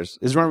 Who cares?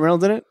 Is Ryan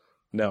Reynolds in it?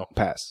 No.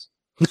 Pass.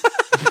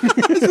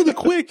 That's really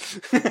quick.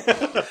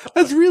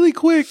 That's really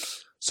quick.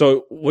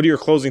 So what are your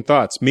closing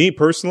thoughts? Me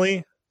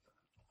personally,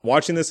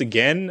 watching this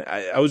again,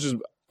 I was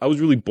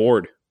really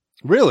bored.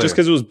 Really? Just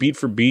because it was beat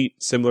for beat,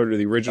 similar to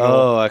the original.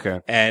 Oh,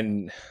 okay.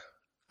 And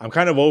I'm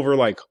kind of over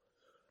like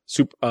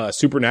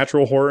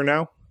supernatural horror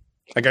now.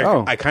 Like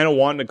I kind of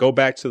want to go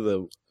back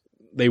to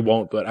they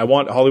won't, but I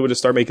want Hollywood to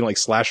start making like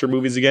slasher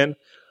movies again.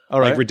 All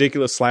right. Like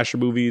ridiculous slasher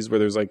movies where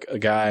there's like a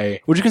guy.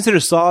 Would you consider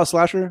Saw a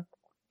slasher?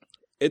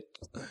 It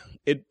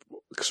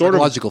sort of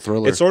logical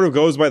thriller. It sort of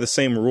goes by the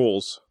same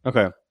rules.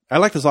 Okay. I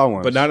like the Saw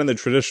ones, but not in the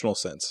traditional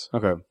sense.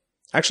 Okay.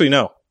 Actually,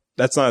 no.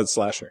 That's not a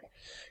slasher.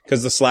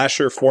 Because the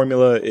slasher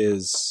formula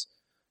is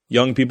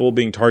young people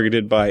being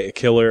targeted by a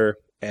killer,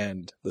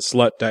 and the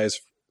slut dies,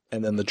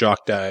 and then the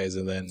jock dies,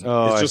 and then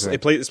it's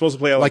supposed to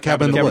play out like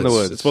Cabin in the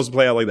Woods. It's supposed to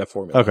play out like that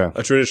formula. Okay.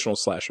 A traditional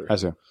slasher. I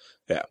see.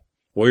 Yeah.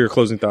 What are your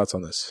closing thoughts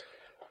on this?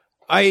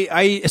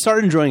 I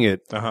started enjoying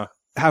it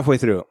halfway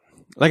through.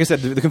 Like I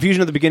said, the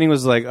confusion at the beginning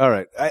was like, all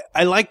right,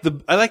 I like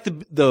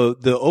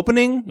the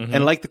opening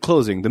and like the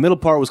closing. The middle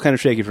part was kind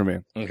of shaky for me.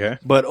 Okay.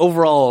 But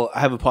overall, I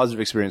have a positive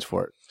experience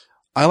for it.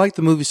 I like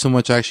the movie so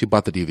much I actually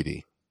bought the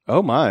DVD.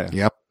 Oh my.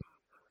 Yep.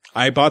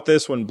 I bought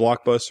this when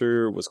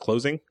Blockbuster was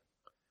closing.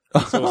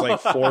 So it was like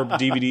 4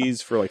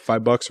 DVDs for like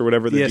 $5 or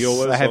whatever the deal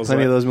was. I had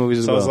plenty of those movies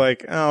as well. So I was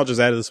like, I'll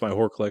just add this to my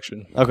horror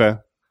collection. Okay.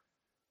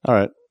 All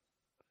right.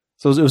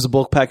 So it was a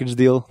bulk package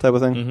deal type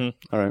of thing?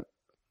 Mm-hmm. All right.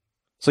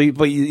 So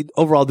but you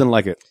overall didn't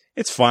like it?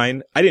 It's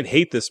fine. I didn't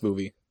hate this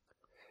movie.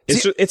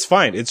 It's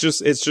fine. It's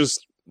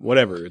just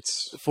whatever.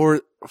 It's for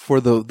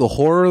the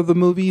horror of the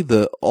movie,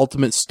 the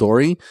ultimate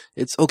story,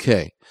 it's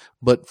okay.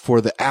 But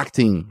for the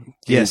acting,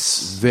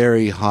 it's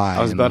very high.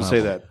 I was about to say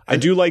that. I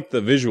do like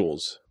the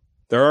visuals.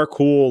 There are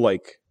cool,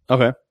 like,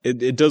 okay.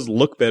 It does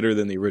look better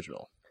than the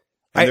original.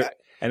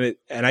 And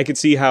I could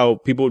see how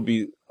people would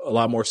be a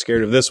lot more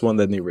scared of this one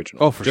than the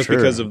original. Oh, for sure. Just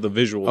because of the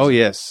visuals. Oh,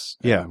 yes.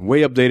 Yeah.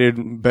 Way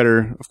updated,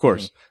 better, of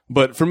course. Mm-hmm.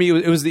 But for me,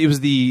 it was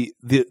the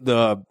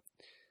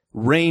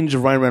range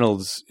of Ryan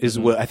Reynolds is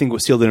what I think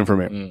was sealed in for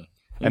me. Mm. Okay.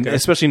 And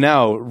especially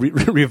now,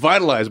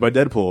 revitalized by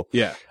Deadpool.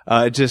 Yeah.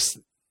 It's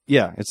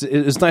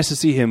nice to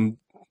see him.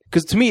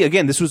 Because to me,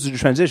 again, this was the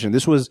transition.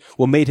 This was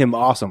what made him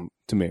awesome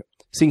to me.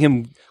 Seeing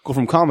him go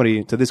from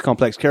comedy to this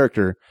complex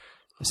character.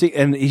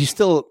 And it's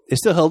still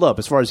held up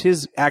as far as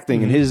his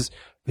acting and his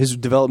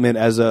development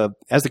as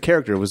the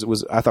character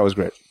was I thought was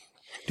great.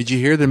 Did you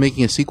hear they're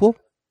making a sequel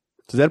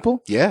to Deadpool?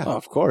 Yeah. Oh,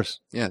 of course.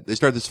 Yeah, they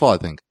start this fall, I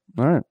think.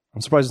 All right.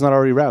 I'm surprised it's not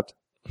already wrapped.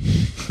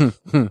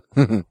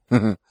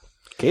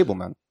 Cable,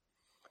 man.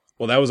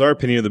 Well, that was our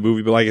opinion of the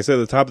movie, but like I said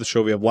at the top of the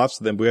show, we have lots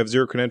of them, but we have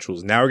 0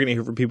 credentials. Now we're going to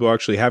hear from people who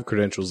actually have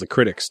credentials, the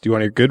critics. Do you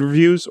want to hear good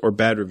reviews or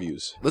bad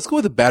reviews? Let's go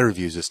with the bad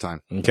reviews this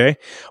time. Okay.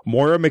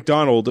 Maura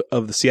McDonald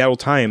of the Seattle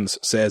Times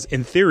says,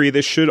 in theory,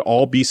 this should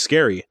all be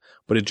scary,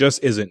 but it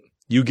just isn't.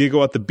 You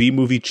giggle at the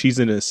B-movie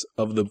cheesiness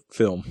of the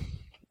film.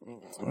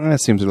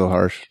 That seems a little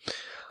harsh.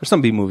 There's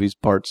some B-movies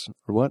parts,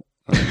 or what?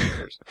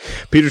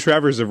 Peter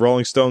Travers of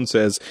Rolling Stone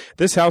says,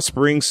 this house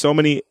brings so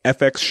many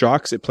FX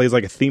shocks, it plays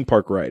like a theme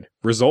park ride.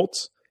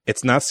 Results?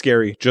 It's not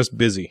scary, just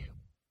busy.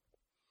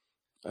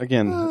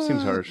 Again, it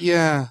seems harsh.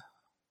 Yeah.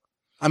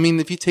 I mean,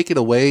 if you take it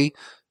away,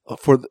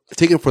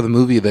 take it for the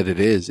movie that it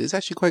is, it's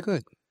actually quite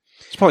good.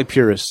 It's probably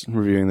purists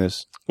reviewing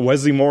this.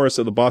 Wesley Morris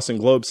of the Boston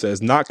Globe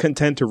says, not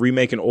content to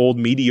remake an old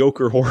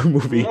mediocre horror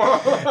movie.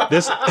 Let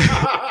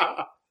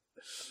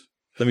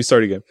me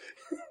start again.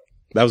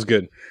 That was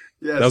good.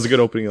 Yes. That was a good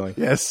opening line.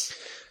 Yes.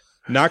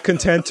 Not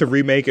content to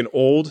remake an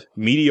old,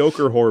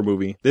 mediocre horror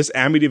movie, this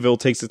Amityville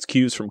takes its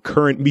cues from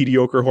current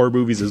mediocre horror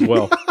movies as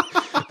well.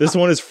 This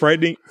one is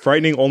frightening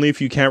only if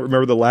you can't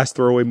remember the last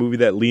throwaway movie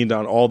that leaned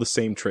on all the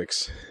same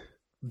tricks.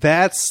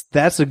 That's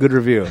a good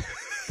review.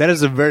 That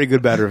is a very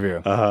good bad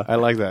review. I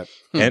like that.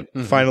 And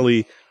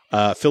finally,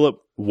 Philip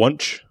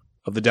Wunsch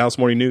of the Dallas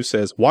Morning News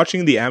says,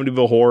 watching the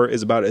Amityville Horror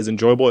is about as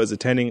enjoyable as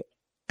attending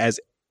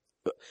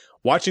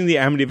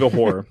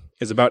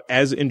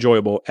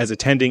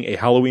a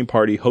Halloween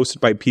party hosted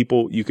by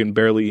people you can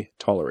barely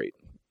tolerate.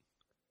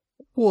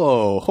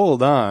 Whoa,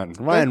 hold on.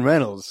 Ryan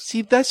Reynolds.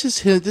 See, that's just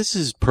his, this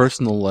is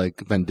personal,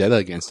 like, vendetta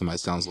against him, it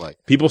sounds like.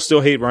 People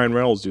still hate Ryan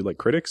Reynolds, dude, like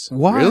critics.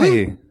 Why?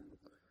 Really?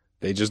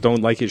 They just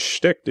don't like his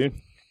shtick, dude.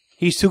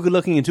 He's too good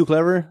looking and too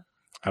clever?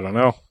 I don't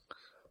know.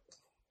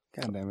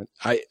 God damn it.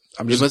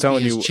 I'm just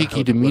telling you his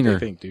cheeky demeanor, what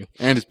they think, dude.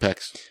 And his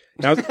pecs.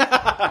 Now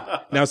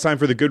it's time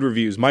for the good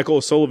reviews. Michael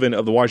O'Sullivan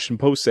of the Washington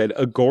Post said,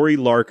 a gory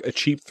lark, a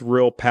cheap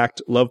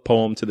thrill-packed love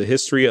poem to the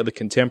history of the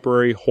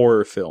contemporary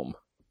horror film.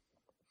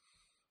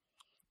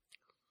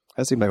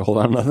 That seemed like a whole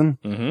lot of nothing.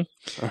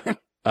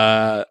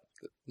 Mm-hmm.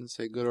 Let's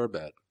say good or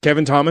bad.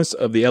 Kevin Thomas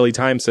of the LA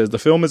Times says, the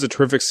film is a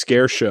terrific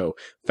scare show.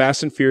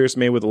 Fast and furious,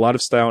 made with a lot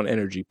of style and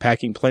energy,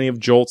 packing plenty of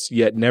jolts,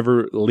 yet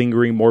never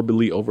lingering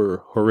morbidly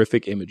over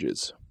horrific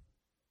images.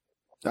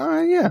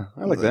 Yeah,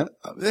 I like that.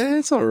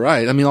 It's all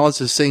right. I mean, all it's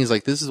just saying is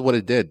like, this is what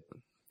it did.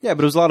 Yeah,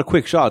 but it was a lot of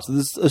quick shots.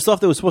 The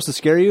stuff that was supposed to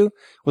scare you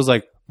was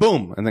like,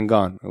 boom, and then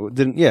gone. It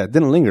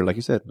didn't linger, like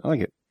you said. I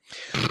like it.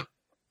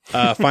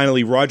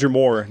 Finally, Roger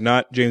Moore,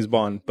 not James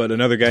Bond, but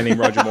another guy named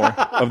Roger Moore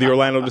of the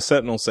Orlando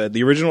Sentinel said,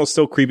 the original is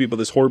still creepy, but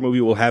this horror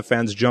movie will have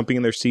fans jumping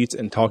in their seats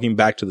and talking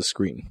back to the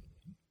screen.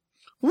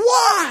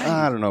 Why?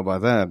 I don't know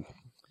about that.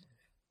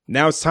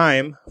 Now it's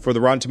time for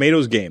the Rotten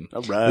Tomatoes game.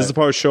 All right. This is the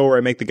part of the show where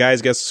I make the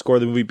guys guess the score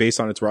of the movie based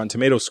on its Rotten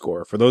Tomatoes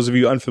score. For those of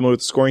you unfamiliar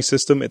with the scoring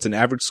system, it's an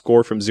average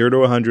score from 0 to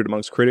 100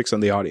 amongst critics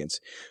and the audience.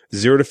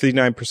 0 to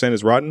 59%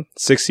 is rotten,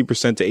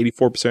 60% to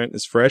 84%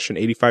 is fresh, and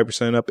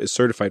 85% up is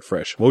certified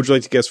fresh. What would you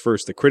like to guess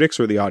first, the critics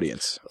or the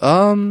audience?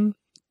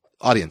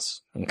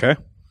 Audience. Okay.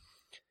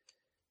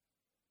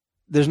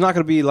 There's not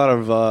going to be a lot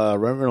of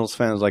Ryan Reynolds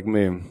fans like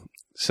me.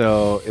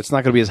 So it's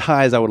not going to be as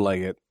high as I would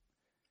like it.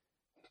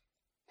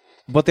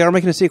 But they are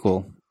making a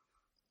sequel.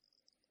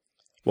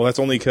 Well, that's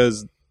only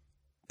because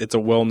it's a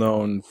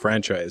well-known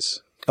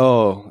franchise.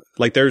 Oh.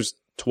 Like, there's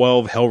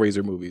 12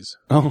 Hellraiser movies,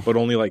 but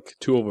only, like,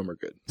 2 of them are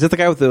good. Is that the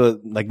guy with the,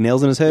 like,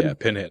 nails in his head? Yeah,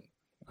 Pinhead.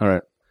 All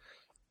right.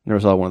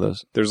 Never saw one of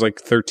those. There's, like,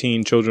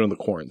 13 Children of the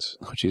Corns.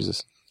 Oh,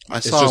 Jesus. I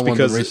saw one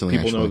because recently,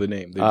 people know the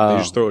name. They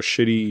just throw a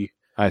shitty...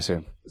 I see.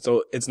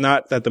 So it's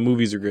not that the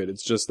movies are good.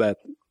 It's just that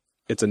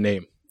it's a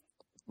name.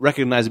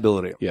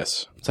 Recognizability.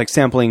 Yes. It's like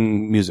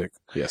sampling music.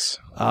 Yes.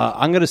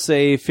 I'm going to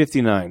say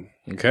 59.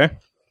 Okay.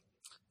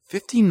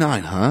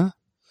 59, huh?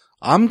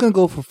 I'm going to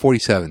go for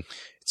 47.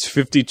 It's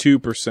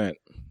 52%.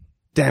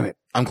 Damn it.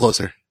 I'm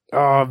closer.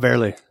 Oh,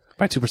 barely.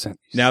 By 2%.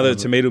 Now the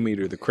tomato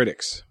meter, the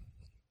critics.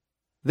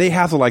 They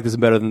have to like this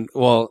better than,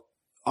 well,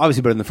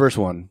 obviously better than the first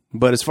one.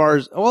 But as far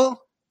as,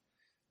 well,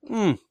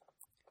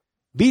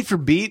 beat for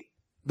beat,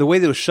 the way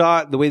that it was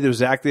shot, the way that it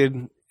was acted,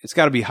 it's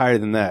got to be higher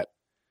than that.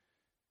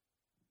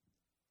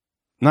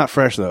 Not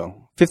fresh,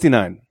 though.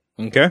 59.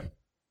 Okay.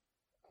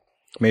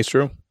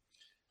 Maestro?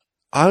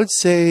 I would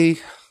say,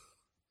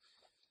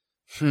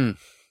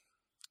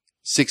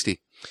 60.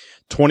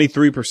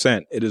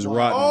 23%. It is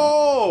rotten.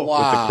 Oh, wow.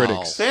 With the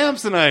critics.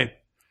 Samsonite.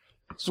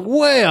 It's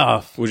way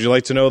off. Would you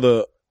like to know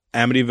the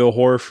Amityville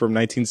Horror from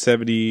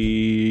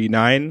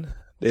 1979?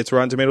 Its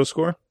Rotten Tomatoes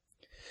score?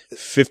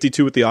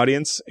 52 with the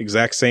audience.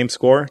 Exact same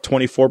score.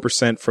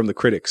 24% from the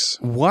critics.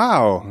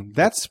 Wow.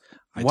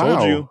 I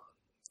told you.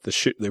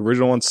 The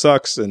original one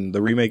sucks, and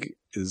the remake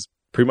is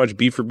pretty much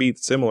beat for beat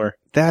similar.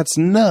 That's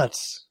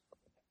nuts.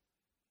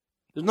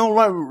 There's no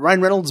Ryan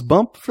Reynolds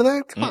bump for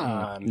that? Come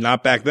on.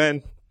 Not back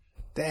then.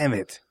 Damn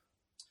it.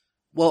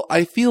 Well,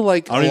 I feel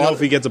like I don't even know if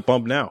he gets a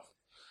bump now.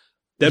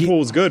 Deadpool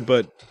was good,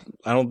 but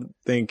I don't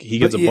think he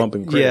gets a bump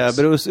in critics. Yeah,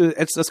 but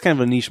that's kind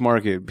of a niche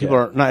market.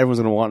 Not everyone's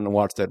going to want to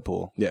watch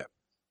Deadpool. Yeah.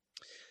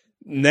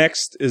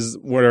 Next is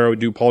where I would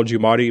do Paul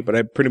Giamatti, but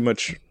it'd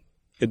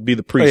be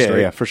the priest,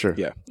 right? Yeah, for sure.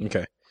 Yeah,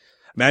 okay.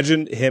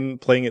 Imagine him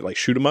playing it like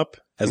Shoot 'em Up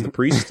as the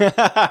priest.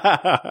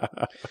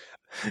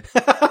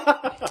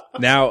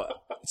 Now,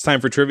 it's time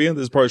for trivia.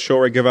 This is part of the show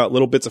where I give out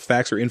little bits of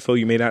facts or info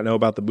you may not know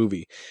about the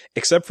movie.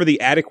 Except for the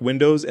attic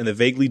windows and the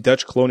vaguely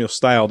Dutch colonial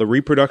style, the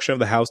reproduction of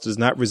the house does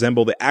not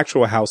resemble the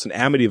actual house in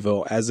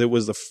Amityville as it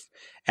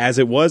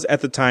was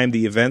at the time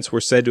the events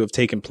were said to have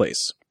taken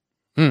place.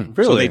 Really?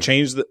 So they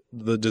changed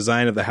the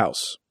design of the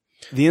house.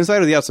 The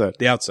inside or the outside?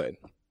 The outside.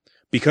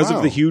 Because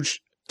of the huge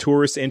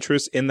tourist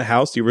interest in the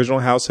house, the original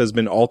house has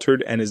been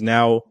altered and is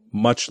now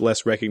much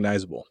less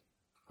recognizable.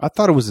 I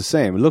thought it was the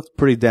same. It looked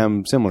pretty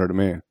damn similar to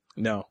me.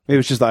 No. Maybe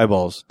it's just the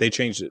eyeballs. They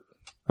changed it.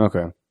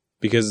 Okay.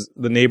 Because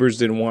the neighbors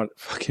didn't want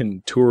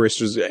fucking tourists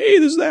just, hey,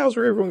 this is the house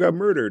where everyone got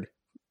murdered.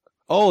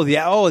 Oh, the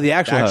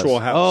actual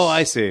house. Oh,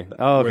 I see.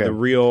 Oh, okay. Where the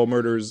real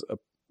murders,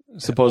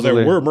 supposedly.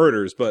 Well, there were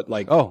murders, but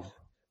like,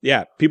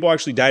 yeah, people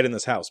actually died in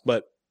this house,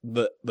 but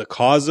the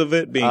cause of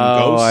it being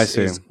ghosts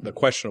is the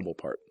questionable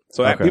part.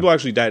 So people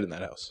actually died in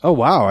that house. Oh,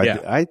 wow.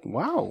 Yeah.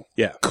 Wow.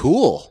 Yeah.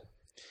 Cool.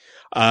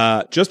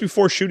 Just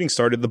before shooting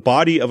started, the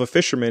body of a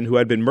fisherman who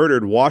had been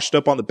murdered washed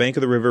up on the bank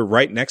of the river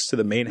right next to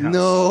the main house.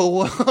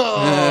 No.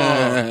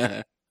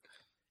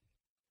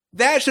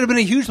 That should have been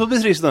a huge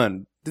publicity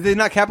stunt. Did they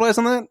not capitalize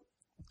on that?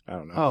 I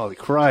don't know. Holy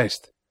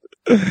Christ.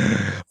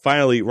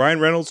 Finally,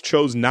 Ryan Reynolds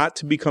chose not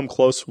to become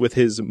close with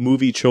his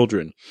movie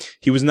children.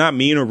 He was not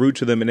mean or rude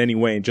to them in any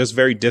way, just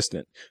very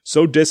distant.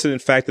 So distant, in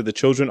fact, that the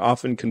children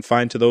often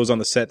confide to those on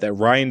the set that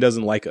Ryan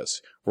doesn't like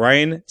us.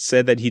 Ryan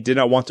said that he did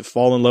not want to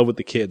fall in love with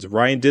the kids.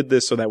 Ryan did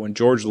this so that when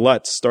George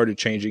Lutz started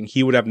changing,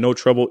 he would have no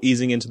trouble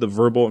easing into the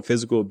verbal and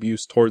physical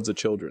abuse towards the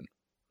children.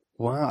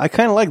 Wow, I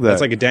kind of like that.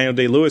 That's like a Daniel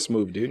Day-Lewis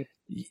move, dude.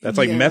 That's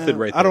like method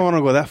right there. I don't want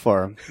to go that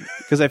far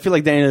because I feel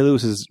like Daniel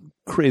Day-Lewis is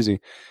crazy.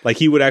 Like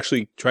he would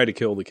actually try to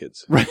kill the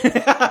kids. Right.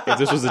 If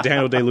this was a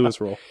Daniel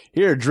Day-Lewis role.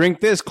 Here,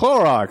 drink this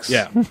Clorox.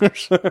 Yeah.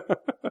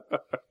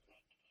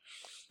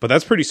 But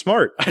that's pretty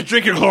smart. I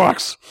drink your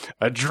Clorox.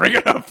 I drink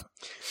it up.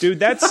 Dude,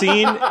 that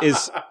scene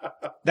is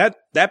that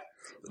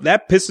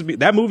pisses me.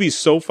 That movie's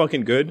so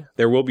fucking good.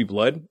 There Will Be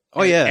Blood.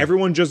 Oh yeah.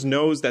 Everyone just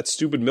knows that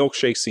stupid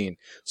milkshake scene.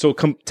 So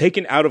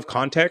taken out of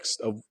context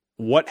of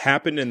what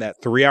happened in that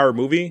 3-hour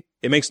movie,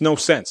 it makes no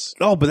sense.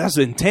 Oh, but that's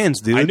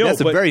intense, dude. I know, that's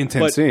a very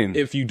intense scene.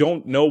 If you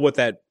don't know what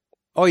that...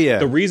 Oh, yeah.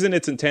 The reason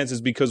it's intense is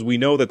because we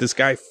know that this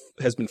guy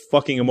has been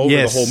fucking him over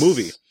the whole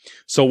movie.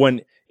 So when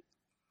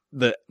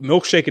the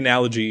milkshake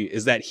analogy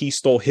is that he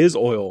stole his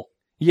oil,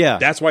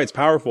 that's why it's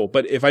powerful.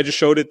 But if I just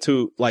showed it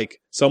to like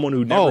someone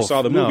who never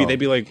saw the movie, they'd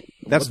be like,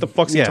 what the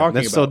fuck's he talking about?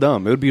 That's so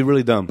dumb. It would be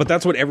really dumb. But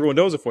that's what everyone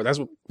knows it for. That's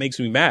what makes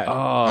me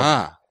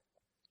mad.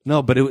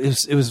 No, but it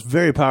was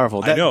very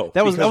powerful. I know.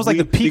 That was like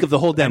the peak of the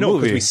whole damn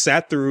movie. Because we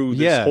sat through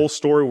this whole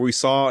story where we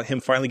saw him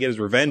finally get his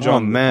revenge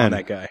on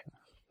that guy.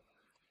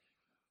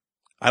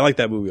 I like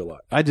that movie a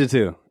lot. I did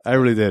too. I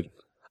really did.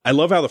 I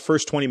love how the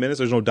first 20 minutes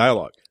there's no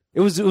dialogue.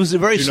 It was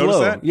very Did you slow. notice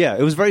that? Yeah,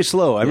 it was very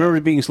slow. I remember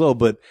it being slow,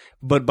 but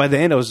by the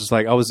end I was just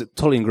like I was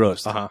totally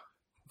engrossed. Uh-huh.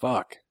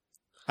 Fuck.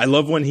 I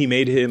love when he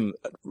made him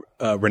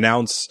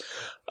renounce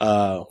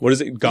What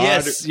is it?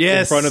 God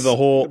in front of the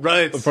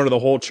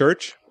whole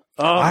church.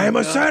 Oh, I am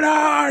a sinner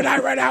and I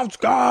renounce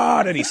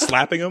God, and he's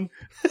slapping him.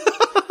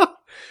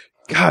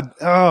 God,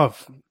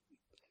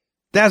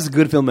 that's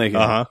good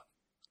filmmaking.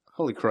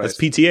 Holy Christ!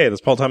 That's PTA.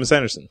 That's Paul Thomas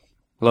Anderson.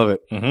 Love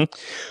it. Mm-hmm.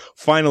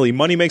 Finally,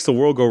 money makes the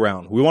world go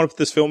round. We want to put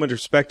this film into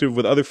perspective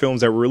with other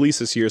films that were released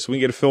this year, so we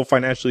can get a feel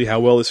financially how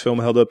well this film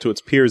held up to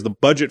its peers. The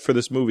budget for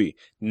this movie,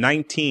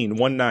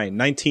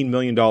 $19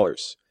 million.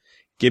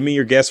 Give me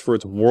your guess for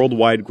its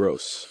worldwide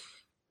gross.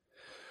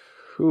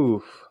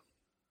 Ooh.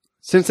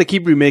 Since they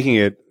keep remaking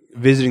it,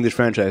 visiting this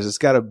franchise, it's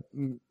got to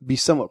be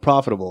somewhat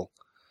profitable.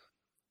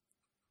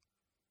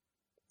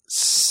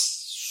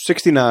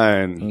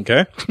 69.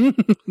 Okay.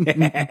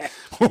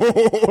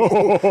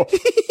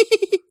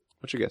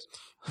 What's your guess?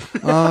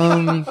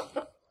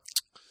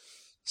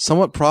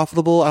 Somewhat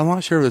profitable. I'm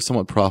not sure if it's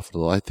somewhat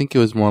profitable. I think it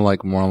was more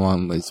like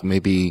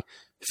maybe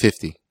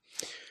 50.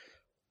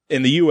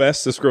 In the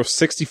U.S., this grossed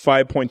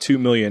 $65.2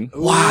 million.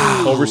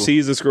 Wow.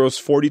 Overseas, this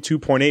grossed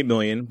 $42.8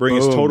 million,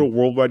 bringing its total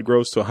worldwide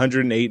gross to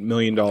 $108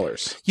 million.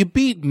 You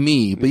beat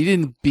me, but you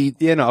didn't beat...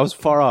 Yeah, no, I was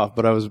far off,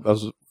 but I was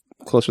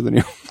closer than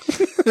you.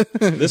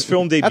 This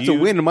film debuted... I have to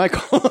win in my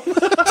column.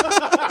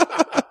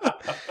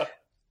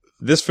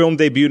 This film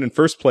debuted in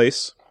first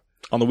place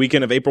on the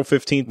weekend of April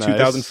 15th,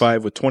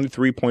 2005 with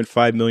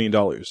 $23.5 million.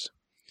 Want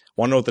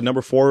to know what the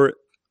number 4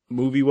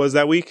 movie was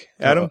that week,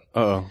 Adam?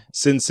 Uh-oh.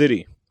 Sin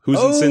City. Who's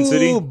in Sin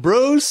City?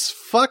 Bruce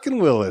fucking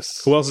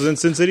Willis. Who else is in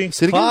Sin City?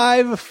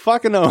 Clive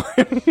fucking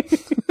Owen.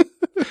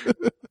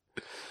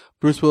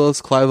 Bruce Willis,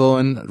 Clive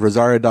Owen,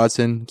 Rosario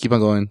Dawson. Keep on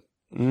going.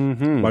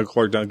 Mm-hmm. Michael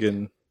Clark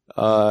Duncan.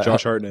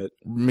 Josh Hartnett.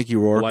 Mickey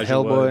Rourke. Elijah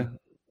Hellboy. Wood.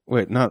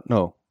 Wait,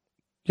 no.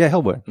 Yeah,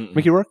 Hellboy. Mm-mm.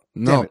 Mickey Rourke?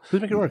 No. Damn it.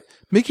 Who's Mickey Rourke?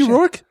 Mickey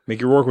Rourke?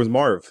 Mickey Rourke was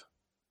Marv.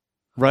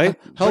 Right?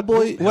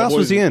 Hellboy. What else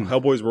was he in?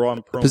 Hellboy's Raw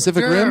and Perlman.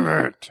 Pacific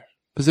Rim?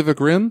 Pacific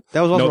Rim?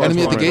 That was also No,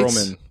 Enemy at the Perlman. Gates?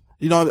 Perlman.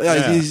 You know,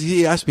 Yeah.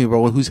 he asked me,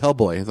 bro, who's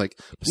Hellboy? He's like,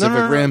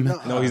 Pacific Rim.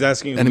 No, he's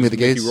asking Enemy who's at the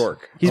Mickey Gates?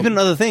 Rourke. He's been in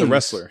other things. The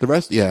wrestler. The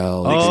rest? Yeah.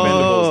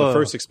 Expendables. The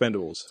first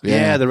Expendables.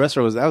 Yeah, the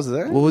wrestler was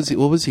there. What was he?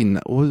 What was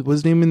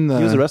his name in the...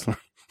 He was a wrestler.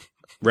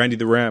 Randy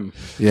the Ram.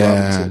 Yeah.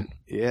 Robinson.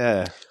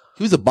 Yeah.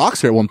 He was a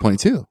boxer at one point,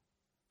 too.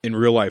 In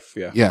real life,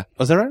 yeah. Yeah.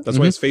 Was that right? That's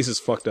why his face is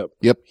fucked up.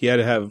 Yep. He had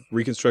to have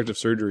reconstructive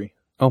surgery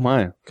Oh,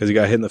 my. because he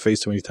got hit in the face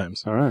too many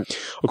times. All right.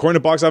 According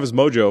to Box Office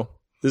Mojo,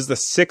 this is the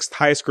 6th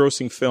highest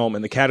grossing film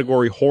in the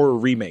category horror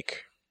remake.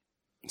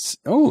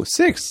 Oh,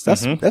 6.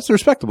 That's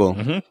respectable.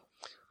 Mm-hmm.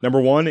 Number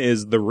 1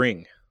 is The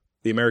Ring,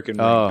 the American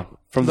Ring.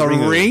 From The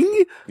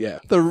Ring? Yeah.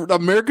 The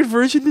American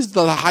version is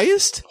the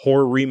highest?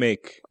 Horror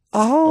remake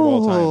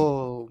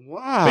Oh,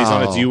 wow. based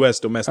on its U.S.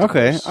 domestic.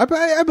 Okay. gross.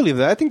 I believe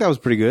that. I think that was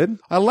pretty good.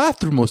 I laughed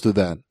through most of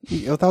that.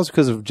 That was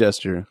because of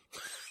gesture.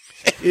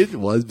 It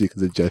was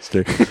because of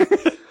Jester.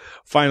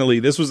 Finally,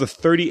 this was the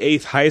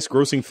 38th highest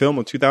grossing film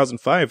of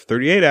 2005.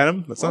 38,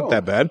 Adam. That's not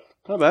that bad.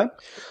 Not bad.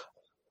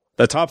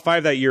 The top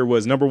 5 that year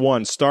was number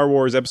 1, Star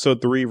Wars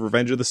Episode 3,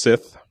 Revenge of the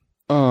Sith.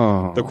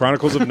 Oh. The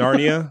Chronicles of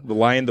Narnia, The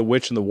Lion, the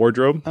Witch, and the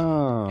Wardrobe.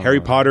 Oh.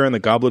 Harry Potter and the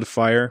Goblet of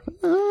Fire.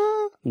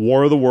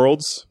 War of the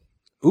Worlds,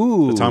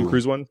 Ooh. the Tom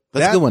Cruise one.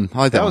 That's a good one. I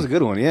like that That was a one.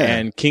 good one, yeah.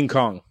 And King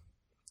Kong.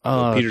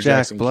 Oh, Peter Jack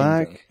Jackson. King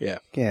Black. Kong. Yeah.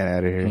 Get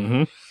out of here.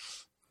 Mm-hmm.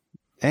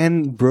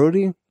 And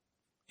Brody.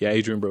 Yeah,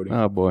 Adrian Brody.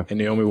 Oh, boy. And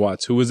Naomi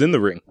Watts, who was in The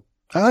Ring.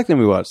 I like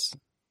Naomi Watts.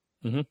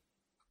 Mm-hmm.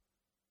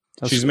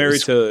 She's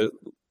married to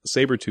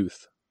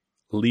Sabretooth.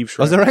 Leave Shrek.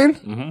 Was that right?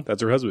 Mm-hmm.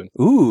 That's her husband.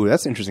 Ooh,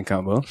 that's an interesting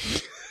combo.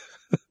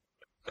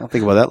 I'll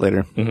think about that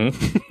later.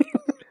 Mm-hmm.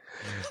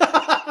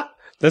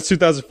 That's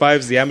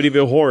 2005's The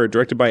Amityville Horror,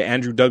 directed by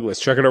Andrew Douglas.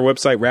 Check out our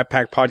website,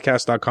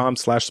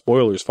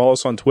 ratpackpodcast.com/spoilers. Follow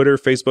us on Twitter,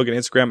 Facebook, and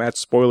Instagram at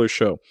Spoilers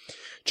Show.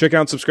 Check out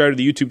and subscribe to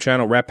the YouTube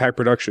channel, Rat Pack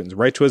Productions.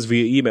 Write to us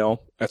via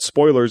email at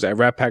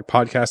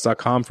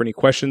spoilers@ratpackpodcast.com for any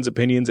questions,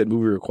 opinions, and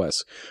movie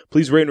requests.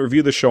 Please rate and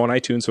review the show on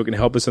iTunes so it can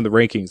help us in the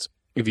rankings.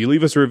 If you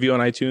leave us a review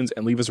on iTunes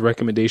and leave us a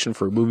recommendation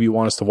for a movie you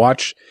want us to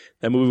watch,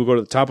 that movie will go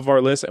to the top of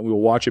our list and we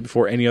will watch it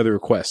before any other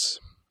requests.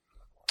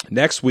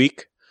 Next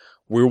week,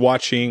 we're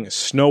watching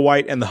Snow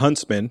White and the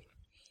Huntsman,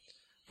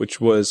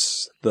 which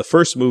was the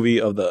first movie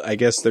of the, I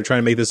guess they're trying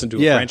to make this into a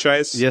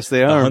franchise. Yes, they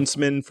The are.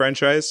 Huntsman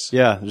franchise.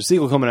 Yeah, there's a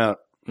sequel coming out.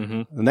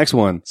 Mm-hmm. The next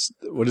one.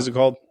 What is it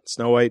called?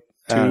 Snow White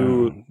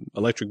 2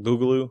 Electric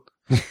Boogaloo?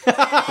 What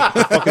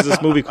the fuck is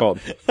this movie called?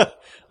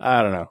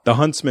 I don't know. The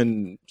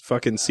Huntsman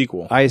fucking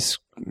sequel. Ice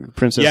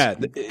Princess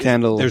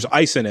Candle. There's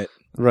ice in it.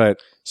 Right.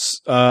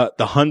 The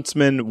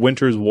Huntsman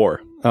Winter's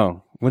War.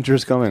 Oh, winter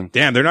is coming.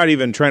 Damn, they're not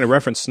even trying to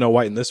reference Snow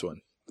White in this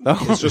one.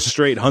 Oh, It's just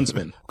straight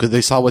Huntsman. Because they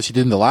saw what she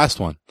did in the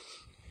last one.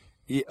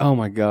 yeah, oh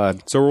my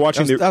God. So we're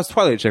watching That was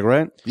Twilight Chick,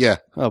 right? Yeah.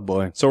 Oh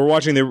boy. So we're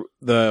watching the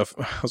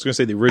I was going to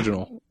say the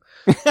original.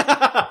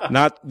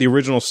 Not the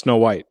original Snow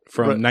White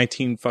from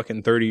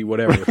 1930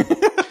 whatever.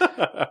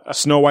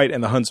 Snow White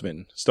and the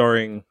Huntsman,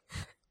 starring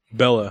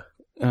Bella.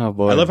 Oh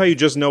boy. I love how you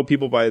just know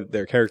people by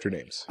their character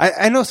names.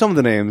 I know some of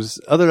the names.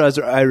 Others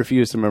I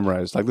refuse to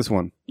memorize, like this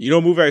one. You know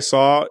a movie I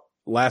saw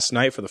last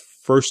night for the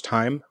first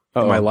time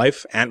in my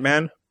life?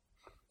 Ant-Man.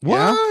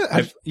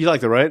 What? You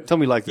liked it, right? Tell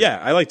me you liked it. Yeah,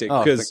 I liked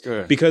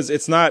it because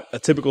it's not a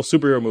typical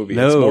superhero movie.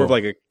 No. It's more of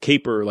like a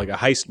caper, like a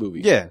heist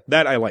movie. Yeah,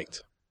 that I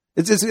liked.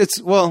 I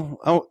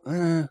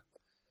don't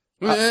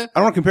want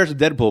to compare it to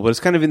Deadpool, but it's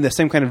kind of in the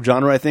same kind of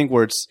genre, I think,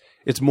 where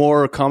it's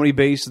more comedy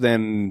based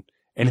than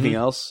anything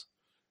else.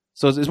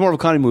 So it's more of a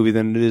comedy movie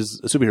than it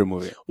is a superhero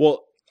movie.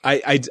 Well,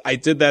 I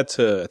did that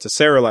to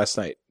Sarah last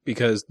night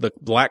because the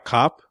black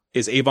cop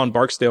is Avon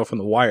Barksdale from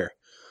The Wire.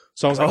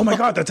 So I was like, oh my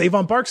God, that's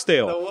Avon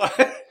Barksdale. The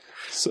what?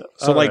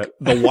 So like right.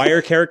 The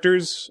Wire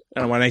characters,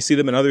 and when I see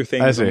them in other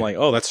things, I'm like,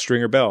 oh, that's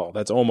Stringer Bell.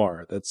 That's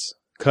Omar. That's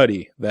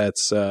Cuddy.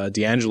 That's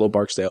D'Angelo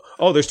Barksdale.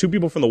 Oh, there's two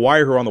people from The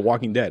Wire who are on The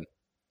Walking Dead.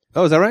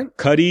 Oh, is that right?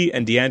 Cuddy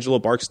and D'Angelo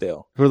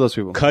Barksdale. Who are those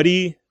people?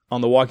 Cuddy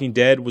on The Walking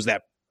Dead was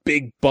that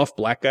big buff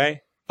black guy.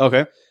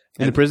 Okay.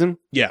 In the prison?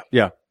 Yeah.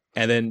 Yeah.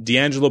 And then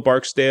D'Angelo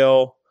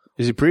Barksdale.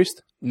 Is he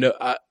priest? No,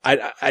 I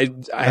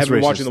haven't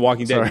been watching The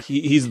Walking Dead.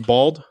 He's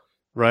bald.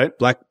 Right.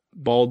 Black,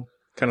 bald,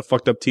 kind of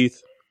fucked up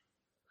teeth.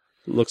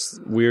 Looks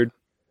weird.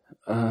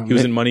 He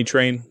was in Money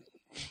Train.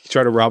 He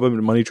tried to rob him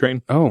in Money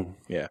Train. Oh.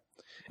 Yeah.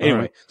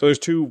 Anyway, so there's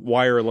two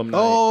Wire alumni.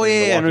 Oh, yeah,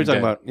 I know what you're talking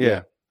about.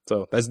 Yeah.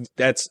 So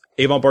that's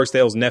Avon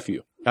Barksdale's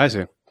nephew. I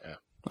see. Yeah.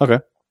 Okay.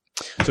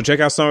 So check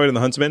out Sunlight and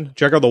the Huntsman.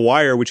 Check out The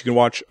Wire, which you can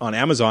watch on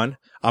Amazon.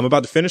 I'm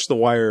about to finish The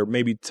Wire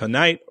maybe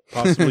tonight,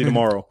 possibly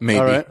tomorrow. Maybe.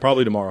 All right.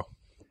 Probably tomorrow.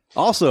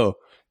 Also,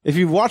 if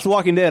you've watched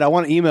Walking Dead, I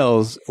want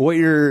emails.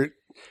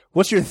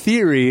 What's your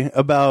theory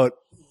about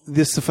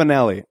this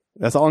finale?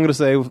 That's all I'm going to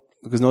say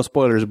because no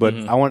spoilers, but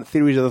I want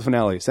theories of the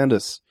finale. Send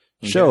us.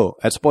 Show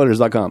at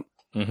spoilers.com.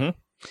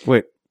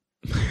 Wait.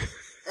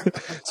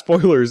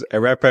 Spoilers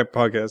at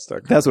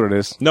ratpackpodcast.com. That's what it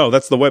is. No,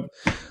 that's the web.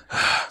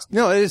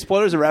 No, it is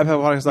spoilers at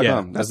ratpackpodcast.com.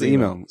 Yeah, that's the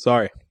email.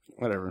 Sorry.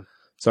 Whatever.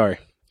 Sorry.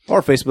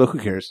 Or Facebook. Who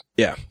cares?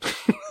 Yeah.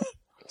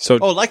 So.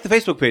 Oh, like the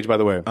Facebook page, by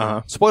the way.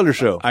 Spoiler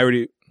show. I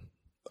already.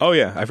 Oh,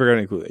 yeah. I forgot to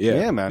include it. Yeah.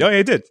 Yeah, man. Oh, yeah,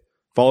 I did.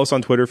 Follow us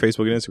on Twitter,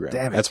 Facebook, and Instagram.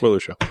 Damn it. At Spoiler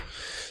Show.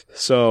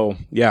 So,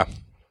 yeah.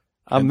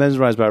 I'm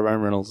mesmerized by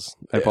Ryan Reynolds.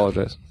 I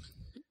apologize.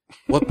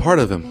 What part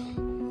of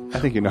him? I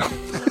think you know.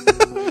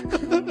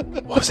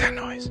 What was that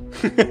noise?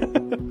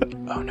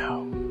 Oh,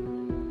 no.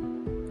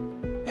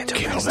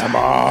 Kill them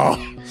all.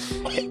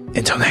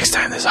 Until next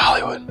time, this is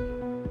Hollywood.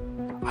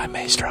 I'm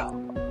Maestro.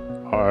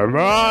 I'm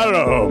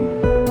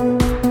Adam.